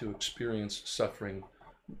capacity to experience suffering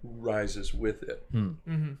rises with it.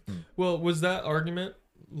 Well, was that argument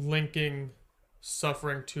linking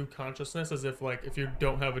suffering to consciousness, as if like if you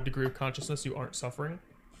don't have a degree of consciousness, you aren't suffering?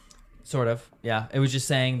 Sort of, yeah. It was just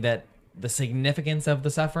saying that the significance of the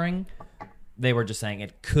suffering, they were just saying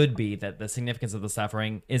it could be that the significance of the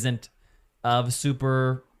suffering isn't of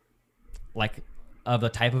super, like, of the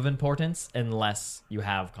type of importance unless you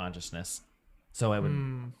have consciousness. So it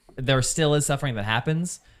would, there still is suffering that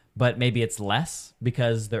happens, but maybe it's less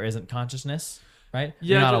because there isn't consciousness, right?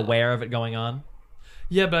 Yeah, You're not but- aware of it going on.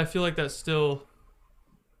 Yeah, but I feel like that's still...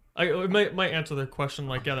 it might answer the question,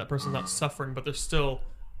 like, yeah, that person's not suffering, but there's still...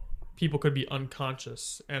 People could be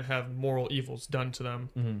unconscious and have moral evils done to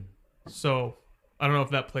them. So, I don't know if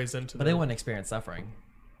that plays into But they wouldn't experience suffering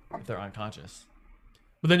if they're unconscious.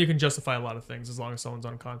 But then you can justify a lot of things as long as someone's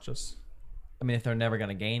unconscious. I mean, if they're never going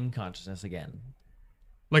to gain consciousness again.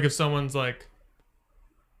 Like, if someone's, like...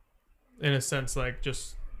 In a sense, like,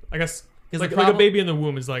 just... I guess... 'Cause Like, the like a problem- baby in the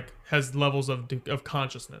womb is like has levels of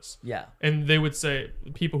consciousness, Yeah. and they would say,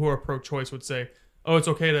 people who are pro-choice would say, oh, it's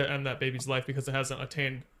okay to end that baby's life because it hasn't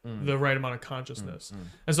attained the right amount of consciousness.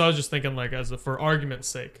 And so I was just thinking, like, for argument's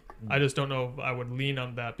sake, I just don't know if I would lean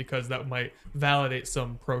on that, because that might validate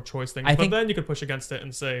some pro-choice things. I But think- then you could push against it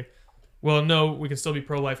and say, well, no, we can still be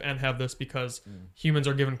pro-life and have this because humans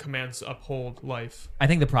are given commands to uphold life. I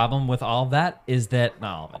think the problem with all of that is that,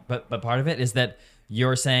 not all of it, but part of it is that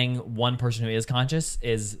you're saying one person who is conscious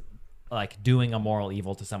is like doing a moral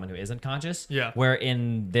evil to someone who isn't conscious. Yeah. Where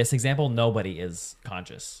in this example, nobody is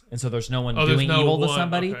conscious. And so there's no one Oh, there's doing no evil to one,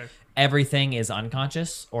 somebody. okay. Everything is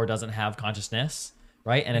unconscious or doesn't have consciousness,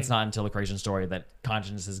 right? And it's not until the creation story that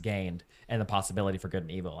consciousness is gained and the possibility for good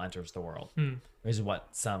and evil enters the world. Which is what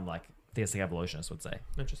some like theistic evolutionists would say.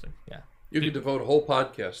 Interesting. Yeah. You could devote a whole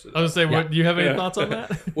podcast to that. I was gonna say, Yeah. what, do you have any thoughts on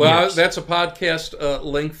that? Well, Yes. that's a podcast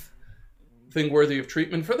length thing worthy of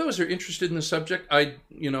treatment. For those who are interested in the subject, I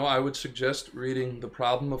would suggest reading The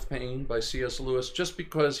Problem of Pain by C.S. Lewis, just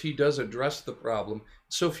because he does address the problem.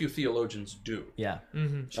 So few theologians do. Yeah.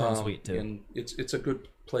 Short and sweet too. And it's a good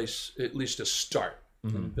place, at least to start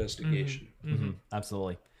an investigation.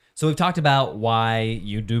 Absolutely. So we've talked about why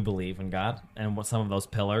you do believe in God and what some of those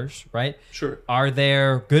pillars, right? Sure. Are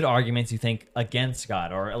there good arguments you think against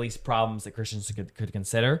God, or at least problems that Christians could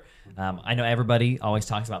consider? I know everybody always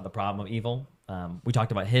talks about the problem of evil. We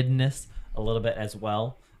talked about hiddenness a little bit as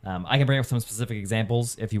well. I can bring up some specific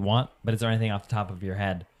examples if you want, but is there anything off the top of your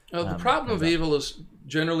head? The problem of evil has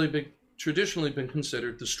traditionally been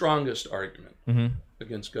considered the strongest argument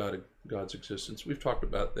against God's existence. We've talked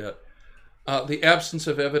about that. The absence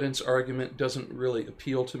of evidence argument doesn't really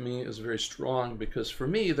appeal to me as very strong, because for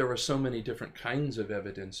me there are so many different kinds of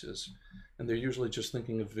evidences, and they're usually just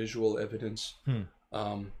thinking of visual evidence.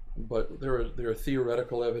 But there are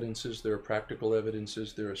theoretical evidences, there are practical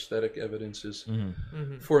evidences, there are aesthetic evidences.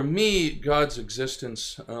 For me, God's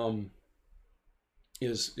existence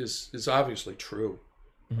is obviously true.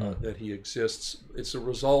 that he exists. It's a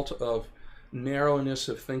result of narrowness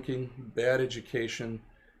of thinking, bad education,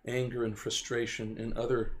 anger and frustration, and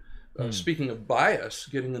other, speaking of bias,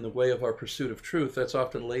 getting in the way of our pursuit of truth. That's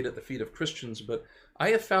often laid at the feet of Christians, but I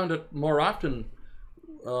have found it more often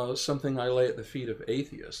something I lay at the feet of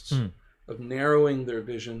atheists, of narrowing their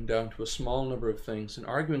vision down to a small number of things and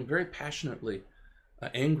arguing very passionately,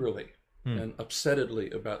 angrily, and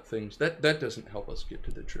upsettedly about things. That doesn't help us get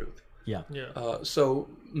to the truth. Yeah. So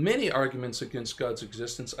many arguments against God's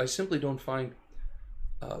existence I simply don't find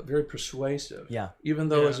very persuasive. Yeah. Even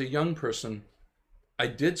though as a young person I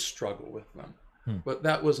did struggle with them. But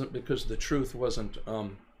that wasn't because the truth wasn't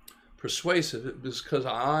persuasive. It was because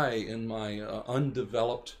I, in my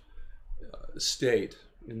undeveloped state,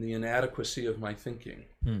 in the inadequacy of my thinking,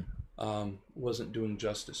 wasn't doing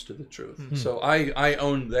justice to the truth. So I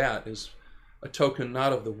own that as a token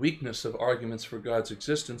not of the weakness of arguments for God's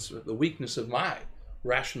existence, but the weakness of my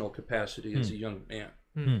rational capacity as a young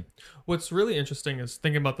man. What's really interesting is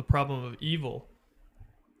thinking about the problem of evil.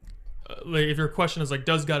 Like, if your question is like,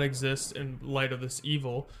 does God exist in light of this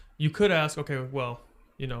evil? You could ask, okay, well,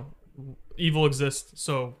 evil exists,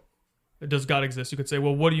 so does God exist? You could say,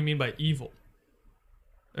 well, what do you mean by evil?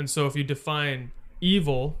 And so if you define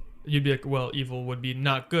evil, you'd be like, well, evil would be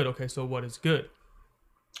not good. Okay, so what is good?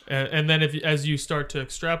 And then as you start to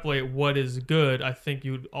extrapolate what is good, I think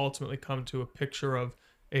you'd ultimately come to a picture of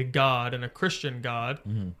a God and a Christian God.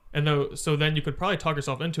 And so then you could probably talk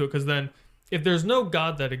yourself into it, because then if there's no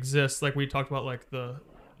God that exists, like we talked about, like the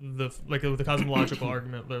cosmological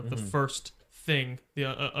argument, the first thing,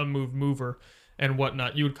 a mover and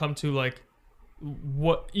whatnot, you would come to like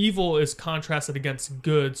what evil is contrasted against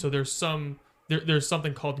good. So there's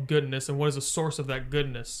something called goodness, and what is the source of that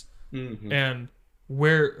goodness? And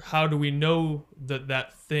how do we know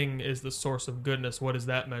that thing is the source of goodness? What does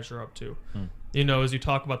that measure up to? As you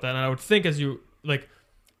talk about that, and I would think as you like,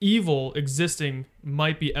 evil existing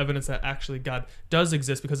might be evidence that actually God does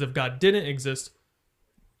exist, because if God didn't exist,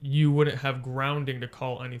 you wouldn't have grounding to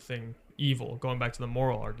call anything evil, going back to the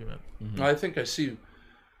moral argument. I think I see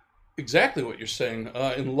exactly what you're saying.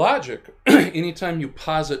 In logic, anytime you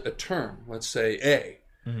posit a term, let's say A,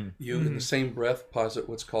 you in the same breath posit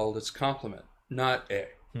what's called its complement, not A.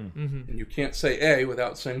 And you can't say A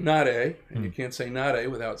without saying not A, and you can't say not A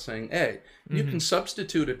without saying A. You can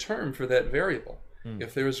substitute a term for that variable.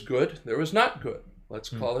 If there is good, there is not good. Let's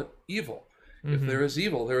call it evil. If there is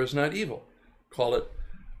evil, there is not evil. Call it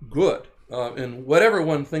good. And whatever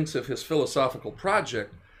one thinks of his philosophical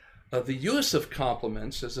project, the use of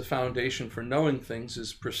complements as a foundation for knowing things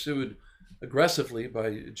is pursued aggressively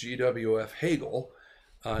by G.W.F. Hegel,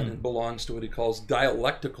 and it belongs to what he calls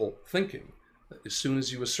dialectical thinking. As soon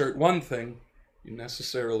as you assert one thing, you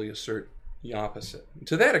necessarily assert the opposite. And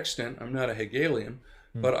to that extent, I'm not a Hegelian,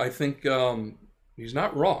 but I think he's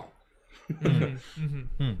not wrong.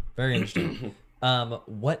 Very interesting.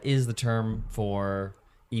 What is the term for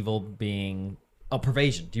evil being? Oh,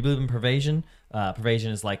 pervasion. Do you believe in pervasion?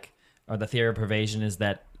 Pervasion is like, or the theory of pervasion is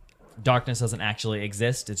that darkness doesn't actually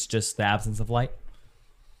exist. It's just the absence of light.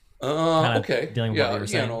 Okay. Dealing with what you were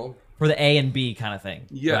saying. For the A and B kind of thing.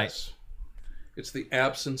 Yes. Right? It's the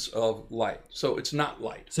absence of light. So it's not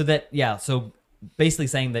light. So basically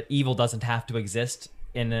saying that evil doesn't have to exist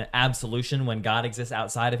in an absolution when God exists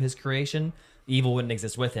outside of his creation. Evil wouldn't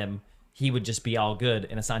exist with him. He would just be all good,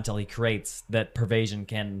 and it's not until he creates that pervasion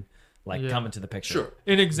can come into the picture. Sure.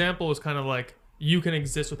 An example is kind of like, you can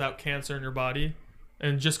exist without cancer in your body,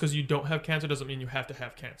 and just because you don't have cancer doesn't mean you have to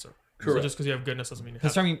have cancer. Correct. So just because you have goodness doesn't mean you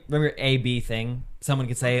have to. Remember your A-B thing? Someone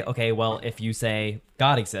could say, okay, well, if you say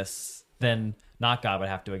God exists, then not God would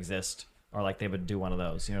have to exist, or like they would do one of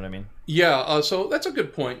those. You know what I mean? Yeah, so that's a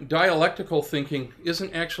good point. Dialectical thinking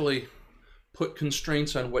isn't actually put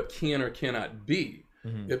constraints on what can or cannot be.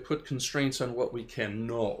 It put constraints on what we can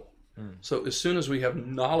know. So as soon as we have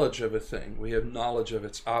knowledge of a thing, we have knowledge of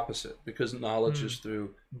its opposite, because knowledge is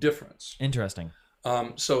through difference. Interesting.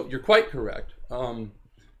 So you're quite correct.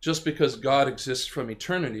 Just because God exists from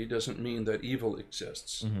eternity doesn't mean that evil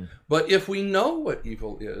exists. But if we know what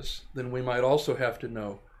evil is, then we might also have to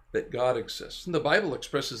know that God exists. And the Bible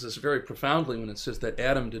expresses this very profoundly when it says that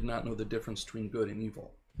Adam did not know the difference between good and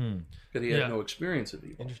evil. That he had no experience of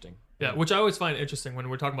evil. Interesting. Yeah, which I always find interesting when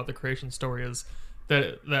we're talking about the creation story is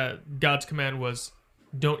that God's command was,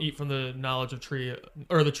 don't eat from the knowledge of tree,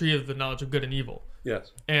 or the tree of the knowledge of good and evil.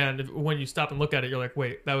 Yes. And when you stop and look at it, you're like,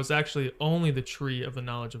 wait, that was actually only the tree of the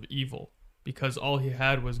knowledge of evil, because all he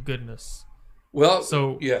had was goodness. Well,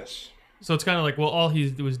 so yes. So it's kind of like, well, all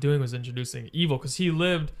he was doing was introducing evil, because he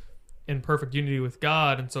lived in perfect unity with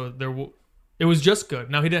God, and so It was just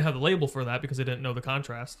good. Now he didn't have the label for that because he didn't know the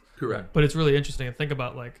contrast. Correct. But it's really interesting to think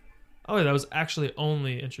about, like, oh, that was actually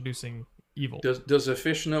only introducing evil. Does a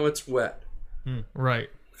fish know it's wet?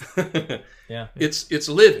 Right. Yeah. It's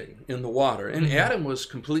living in the water. And Adam was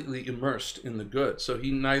completely immersed in the good. So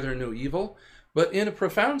he neither knew evil, but in a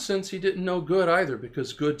profound sense, he didn't know good either,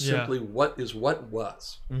 because good simply what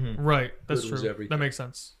was. Right. That's Good was true. everything. That makes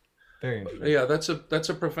sense. Very interesting. Yeah, that's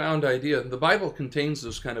a profound idea. The Bible contains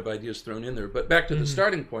those kind of ideas thrown in there. But back to the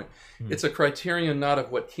starting point, it's a criterion not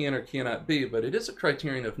of what can or cannot be, but it is a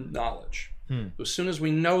criterion of knowledge. So as soon as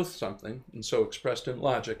we know something, and so expressed in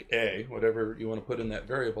logic, A, whatever you want to put in that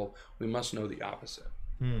variable, we must know the opposite.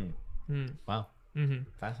 Wow.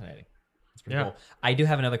 Fascinating. That's pretty Yeah. cool. I do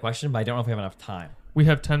have another question, but I don't know if we have enough time. We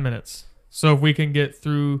have 10 minutes. So if we can get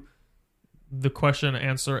through the question,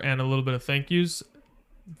 answer, and a little bit of thank yous,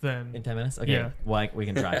 then... In 10 minutes? Okay. Yeah. Well, we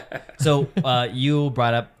can try. So you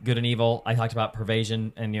brought up good and evil. I talked about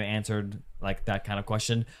pervasion, and you answered like that kind of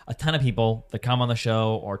question. A ton of people that come on the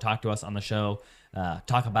show or talk to us on the show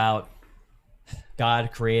talk about God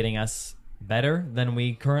creating us better than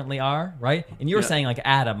we currently are, right? And you were saying like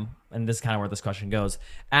Adam, and this is kind of where this question goes.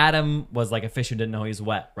 Adam was like a fish who didn't know he was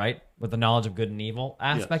wet, right? With the knowledge of good and evil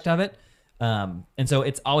aspect of it. And so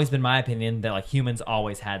it's always been my opinion that like humans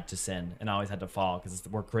always had to sin and always had to fall because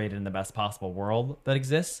we're created in the best possible world that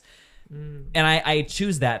exists. And I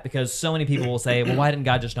choose that because so many people will say, well, why didn't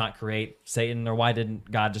God just not create Satan? Or why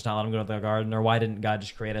didn't God just not let him go to the garden? Or why didn't God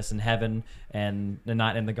just create us in heaven and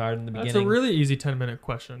not in the garden in the beginning? That's a really easy 10-minute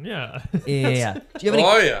question. Yeah. Yeah. Do you have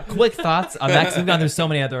any quick thoughts? We've gone through so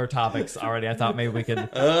many other topics already. I thought maybe we could.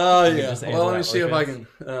 Oh, yeah. just answer Well, let that me see if really I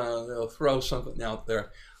can throw something out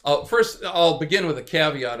there. First, I'll begin with a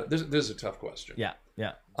caveat. This is a tough question. Yeah.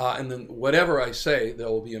 Yeah. And then whatever I say, there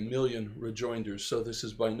will be a million rejoinders. So this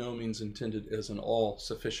is by no means intended as an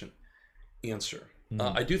all-sufficient answer.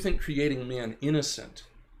 I do think creating man innocent,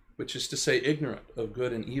 which is to say ignorant of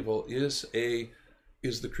good and evil, is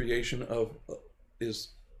the creation of is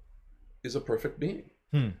a perfect being.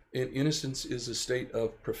 And innocence is a state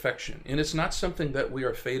of perfection. And it's not something that we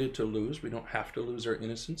are fated to lose. We don't have to lose our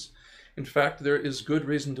innocence. In fact, there is good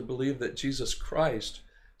reason to believe that Jesus Christ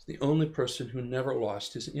is the only person who never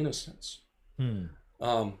lost his innocence,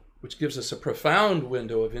 which gives us a profound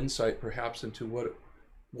window of insight, perhaps, into what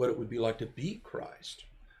it would be like to be Christ.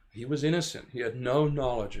 He was innocent. He had no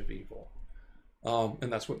knowledge of evil,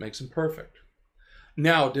 and that's what makes him perfect.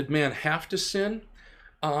 Now, did man have to sin?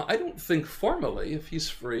 I don't think formally. If he's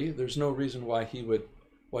free, there's no reason why he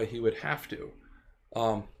would have to.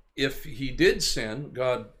 If he did sin,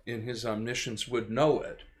 God in his omniscience would know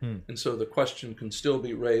it. And so the question can still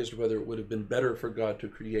be raised whether it would have been better for God to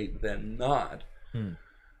create than not.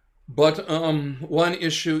 But one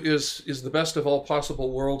issue is the best of all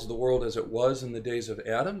possible worlds the world as it was in the days of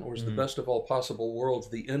Adam, or is the best of all possible worlds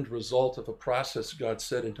the end result of a process God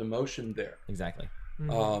set into motion there? Exactly.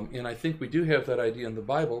 And I think we do have that idea in the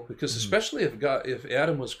Bible, because especially if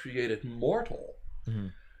Adam was created mortal,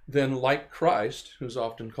 then like Christ, who's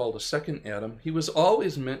often called a second Adam, he was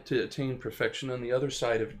always meant to attain perfection on the other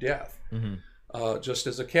side of death. Just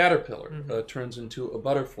as a caterpillar turns into a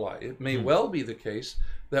butterfly. It may well be the case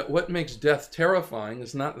that what makes death terrifying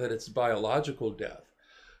is not that it's biological death,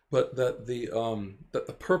 but that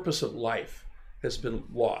the purpose of life has been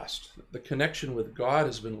lost. The connection with God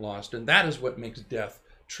has been lost, and that is what makes death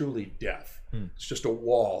truly death. It's just a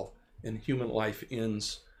wall, and human life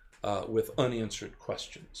ends with unanswered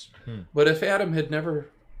questions. But if Adam had never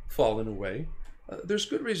fallen away, there's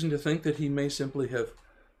good reason to think that he may simply have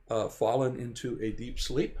fallen into a deep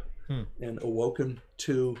sleep and awoken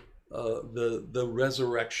to the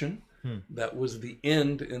resurrection. That was the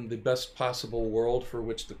end in the best possible world for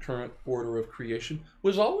which the current order of creation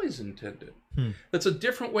was always intended. That's a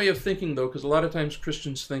different way of thinking, though, because a lot of times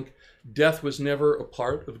Christians think death was never a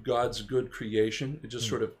part of God's good creation. It just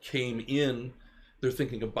sort of came in. They're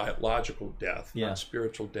thinking of biological death, not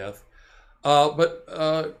spiritual death.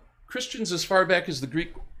 But Christians, as far back as the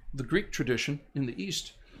Greek tradition in the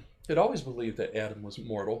East, had always believed that Adam was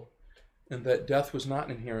mortal and that death was not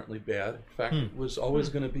inherently bad. In fact, it was always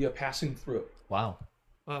going to be a passing through. Wow.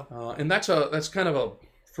 And that's kind of a,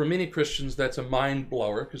 for many Christians, that's a mind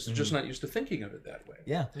blower, because they're just not used to thinking of it that way.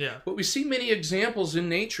 Yeah. But we see many examples in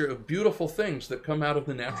nature of beautiful things that come out of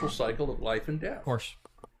the natural cycle of life and death. Of course.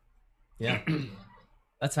 Yeah.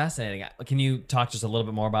 That's fascinating. Can you talk just a little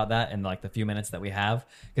bit more about that in like the few minutes that we have?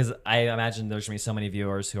 Because I imagine there's going to be so many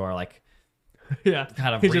viewers who are like,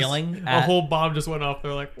 kind of reeling. A whole bomb just went off.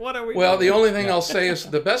 They're like, what are we Well, doing? the only thing I'll say is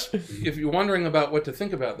the best, if you're wondering about what to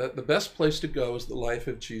think about that, the best place to go is the life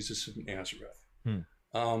of Jesus of Nazareth.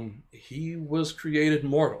 he was created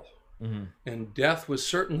mortal. Mm-hmm. And death was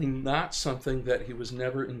certainly not something that he was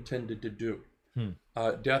never intended to do.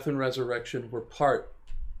 Death and resurrection were part.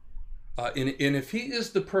 And if he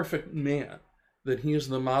is the perfect man, then he is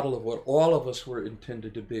the model of what all of us were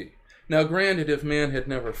intended to be. Now, granted, if man had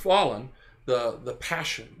never fallen, the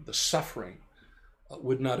passion, the suffering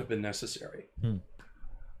would not have been necessary.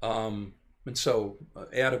 And so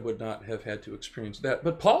Adam would not have had to experience that.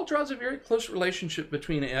 But Paul draws a very close relationship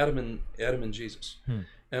between Adam and Jesus.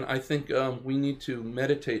 And I think we need to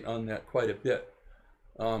meditate on that quite a bit.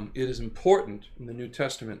 It is important in the New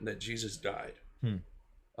Testament that Jesus died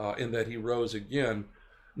and that he rose again,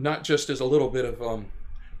 not just as a little bit of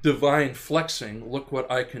divine flexing, look what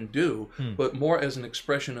I can do, but more as an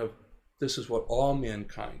expression of this is what all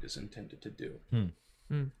mankind is intended to do.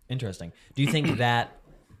 Interesting. Do you think that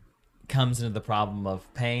comes into the problem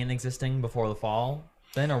of pain existing before the fall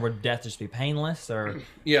then, or would death just be painless? Or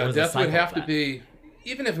yeah, death would have to be,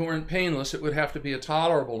 even if it weren't painless, it would have to be a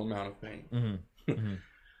tolerable amount of pain.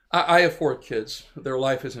 I have 4 kids. Their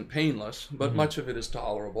life isn't painless, but much of it is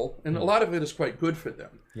tolerable, and a lot of it is quite good for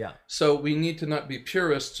them. Yeah. So we need to not be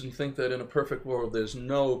purists and think that in a perfect world there's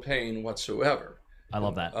no pain whatsoever. I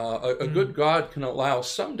love that. A good God can allow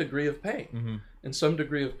some degree of pain, and some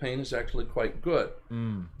degree of pain is actually quite good.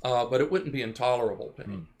 But it wouldn't be intolerable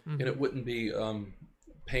pain, and it wouldn't be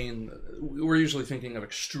pain. We're usually thinking of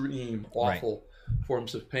extreme, awful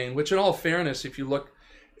forms of pain, which in all fairness, if you look,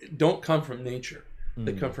 don't come from nature.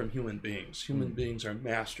 They come from human beings. Human beings are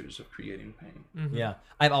masters of creating pain. Yeah,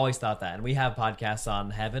 I've always thought that. And we have podcasts on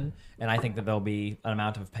heaven, and I think that there'll be an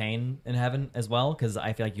amount of pain in heaven as well, because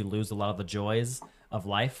I feel like you lose a lot of the joys of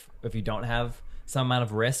life if you don't have some amount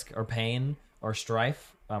of risk or pain or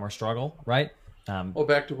strife or struggle, right? Well,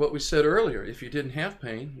 back to what we said earlier. If you didn't have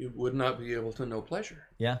pain, you would not be able to know pleasure.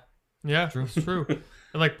 Yeah. Yeah, it's true. And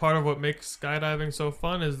like part of what makes skydiving so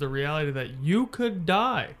fun is the reality that you could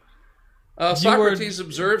die. Socrates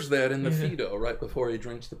observes that in the Phaedo right before he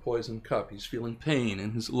drinks the poisoned cup. He's feeling pain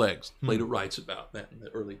in his legs. Plato writes about that in the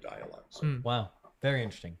early dialogues. Wow. Very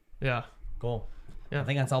interesting. Yeah. Cool. Yeah. I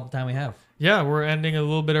think that's all the time we have. Yeah, we're ending a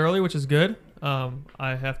little bit early, which is good. I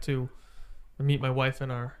have to meet my wife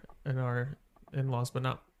and our in-laws, but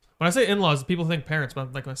not. When I say in-laws, people think parents,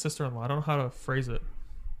 but like my sister-in-law. I don't know how to phrase it.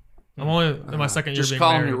 I'm only in my second year being married. Just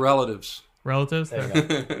call them your relatives. Relatives? There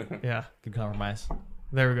you go. Yeah. Good compromise.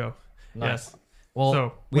 There we go. Nice. Yes. Well,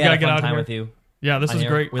 So, we gotta had a get fun out of time here. with you. Yeah, this was here.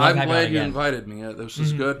 great. We love I'm having glad you again. invited me. This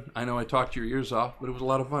is good. I know I talked your ears off, but it was a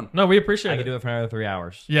lot of fun. No, we appreciate I it. could do it for another 3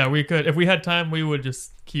 hours. Yeah, we could. If we had time, we would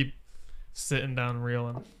just keep sitting down and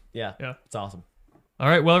reeling. Yeah. Yeah. It's awesome. All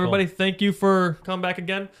right. Well, everybody, thank you for coming back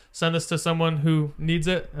again. Send this to someone who needs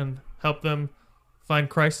it and help them find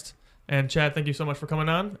Christ. And Chad, thank you so much for coming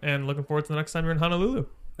on, and looking forward to the next time you're in Honolulu.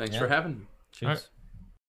 Thanks for having me. Cheers. All right.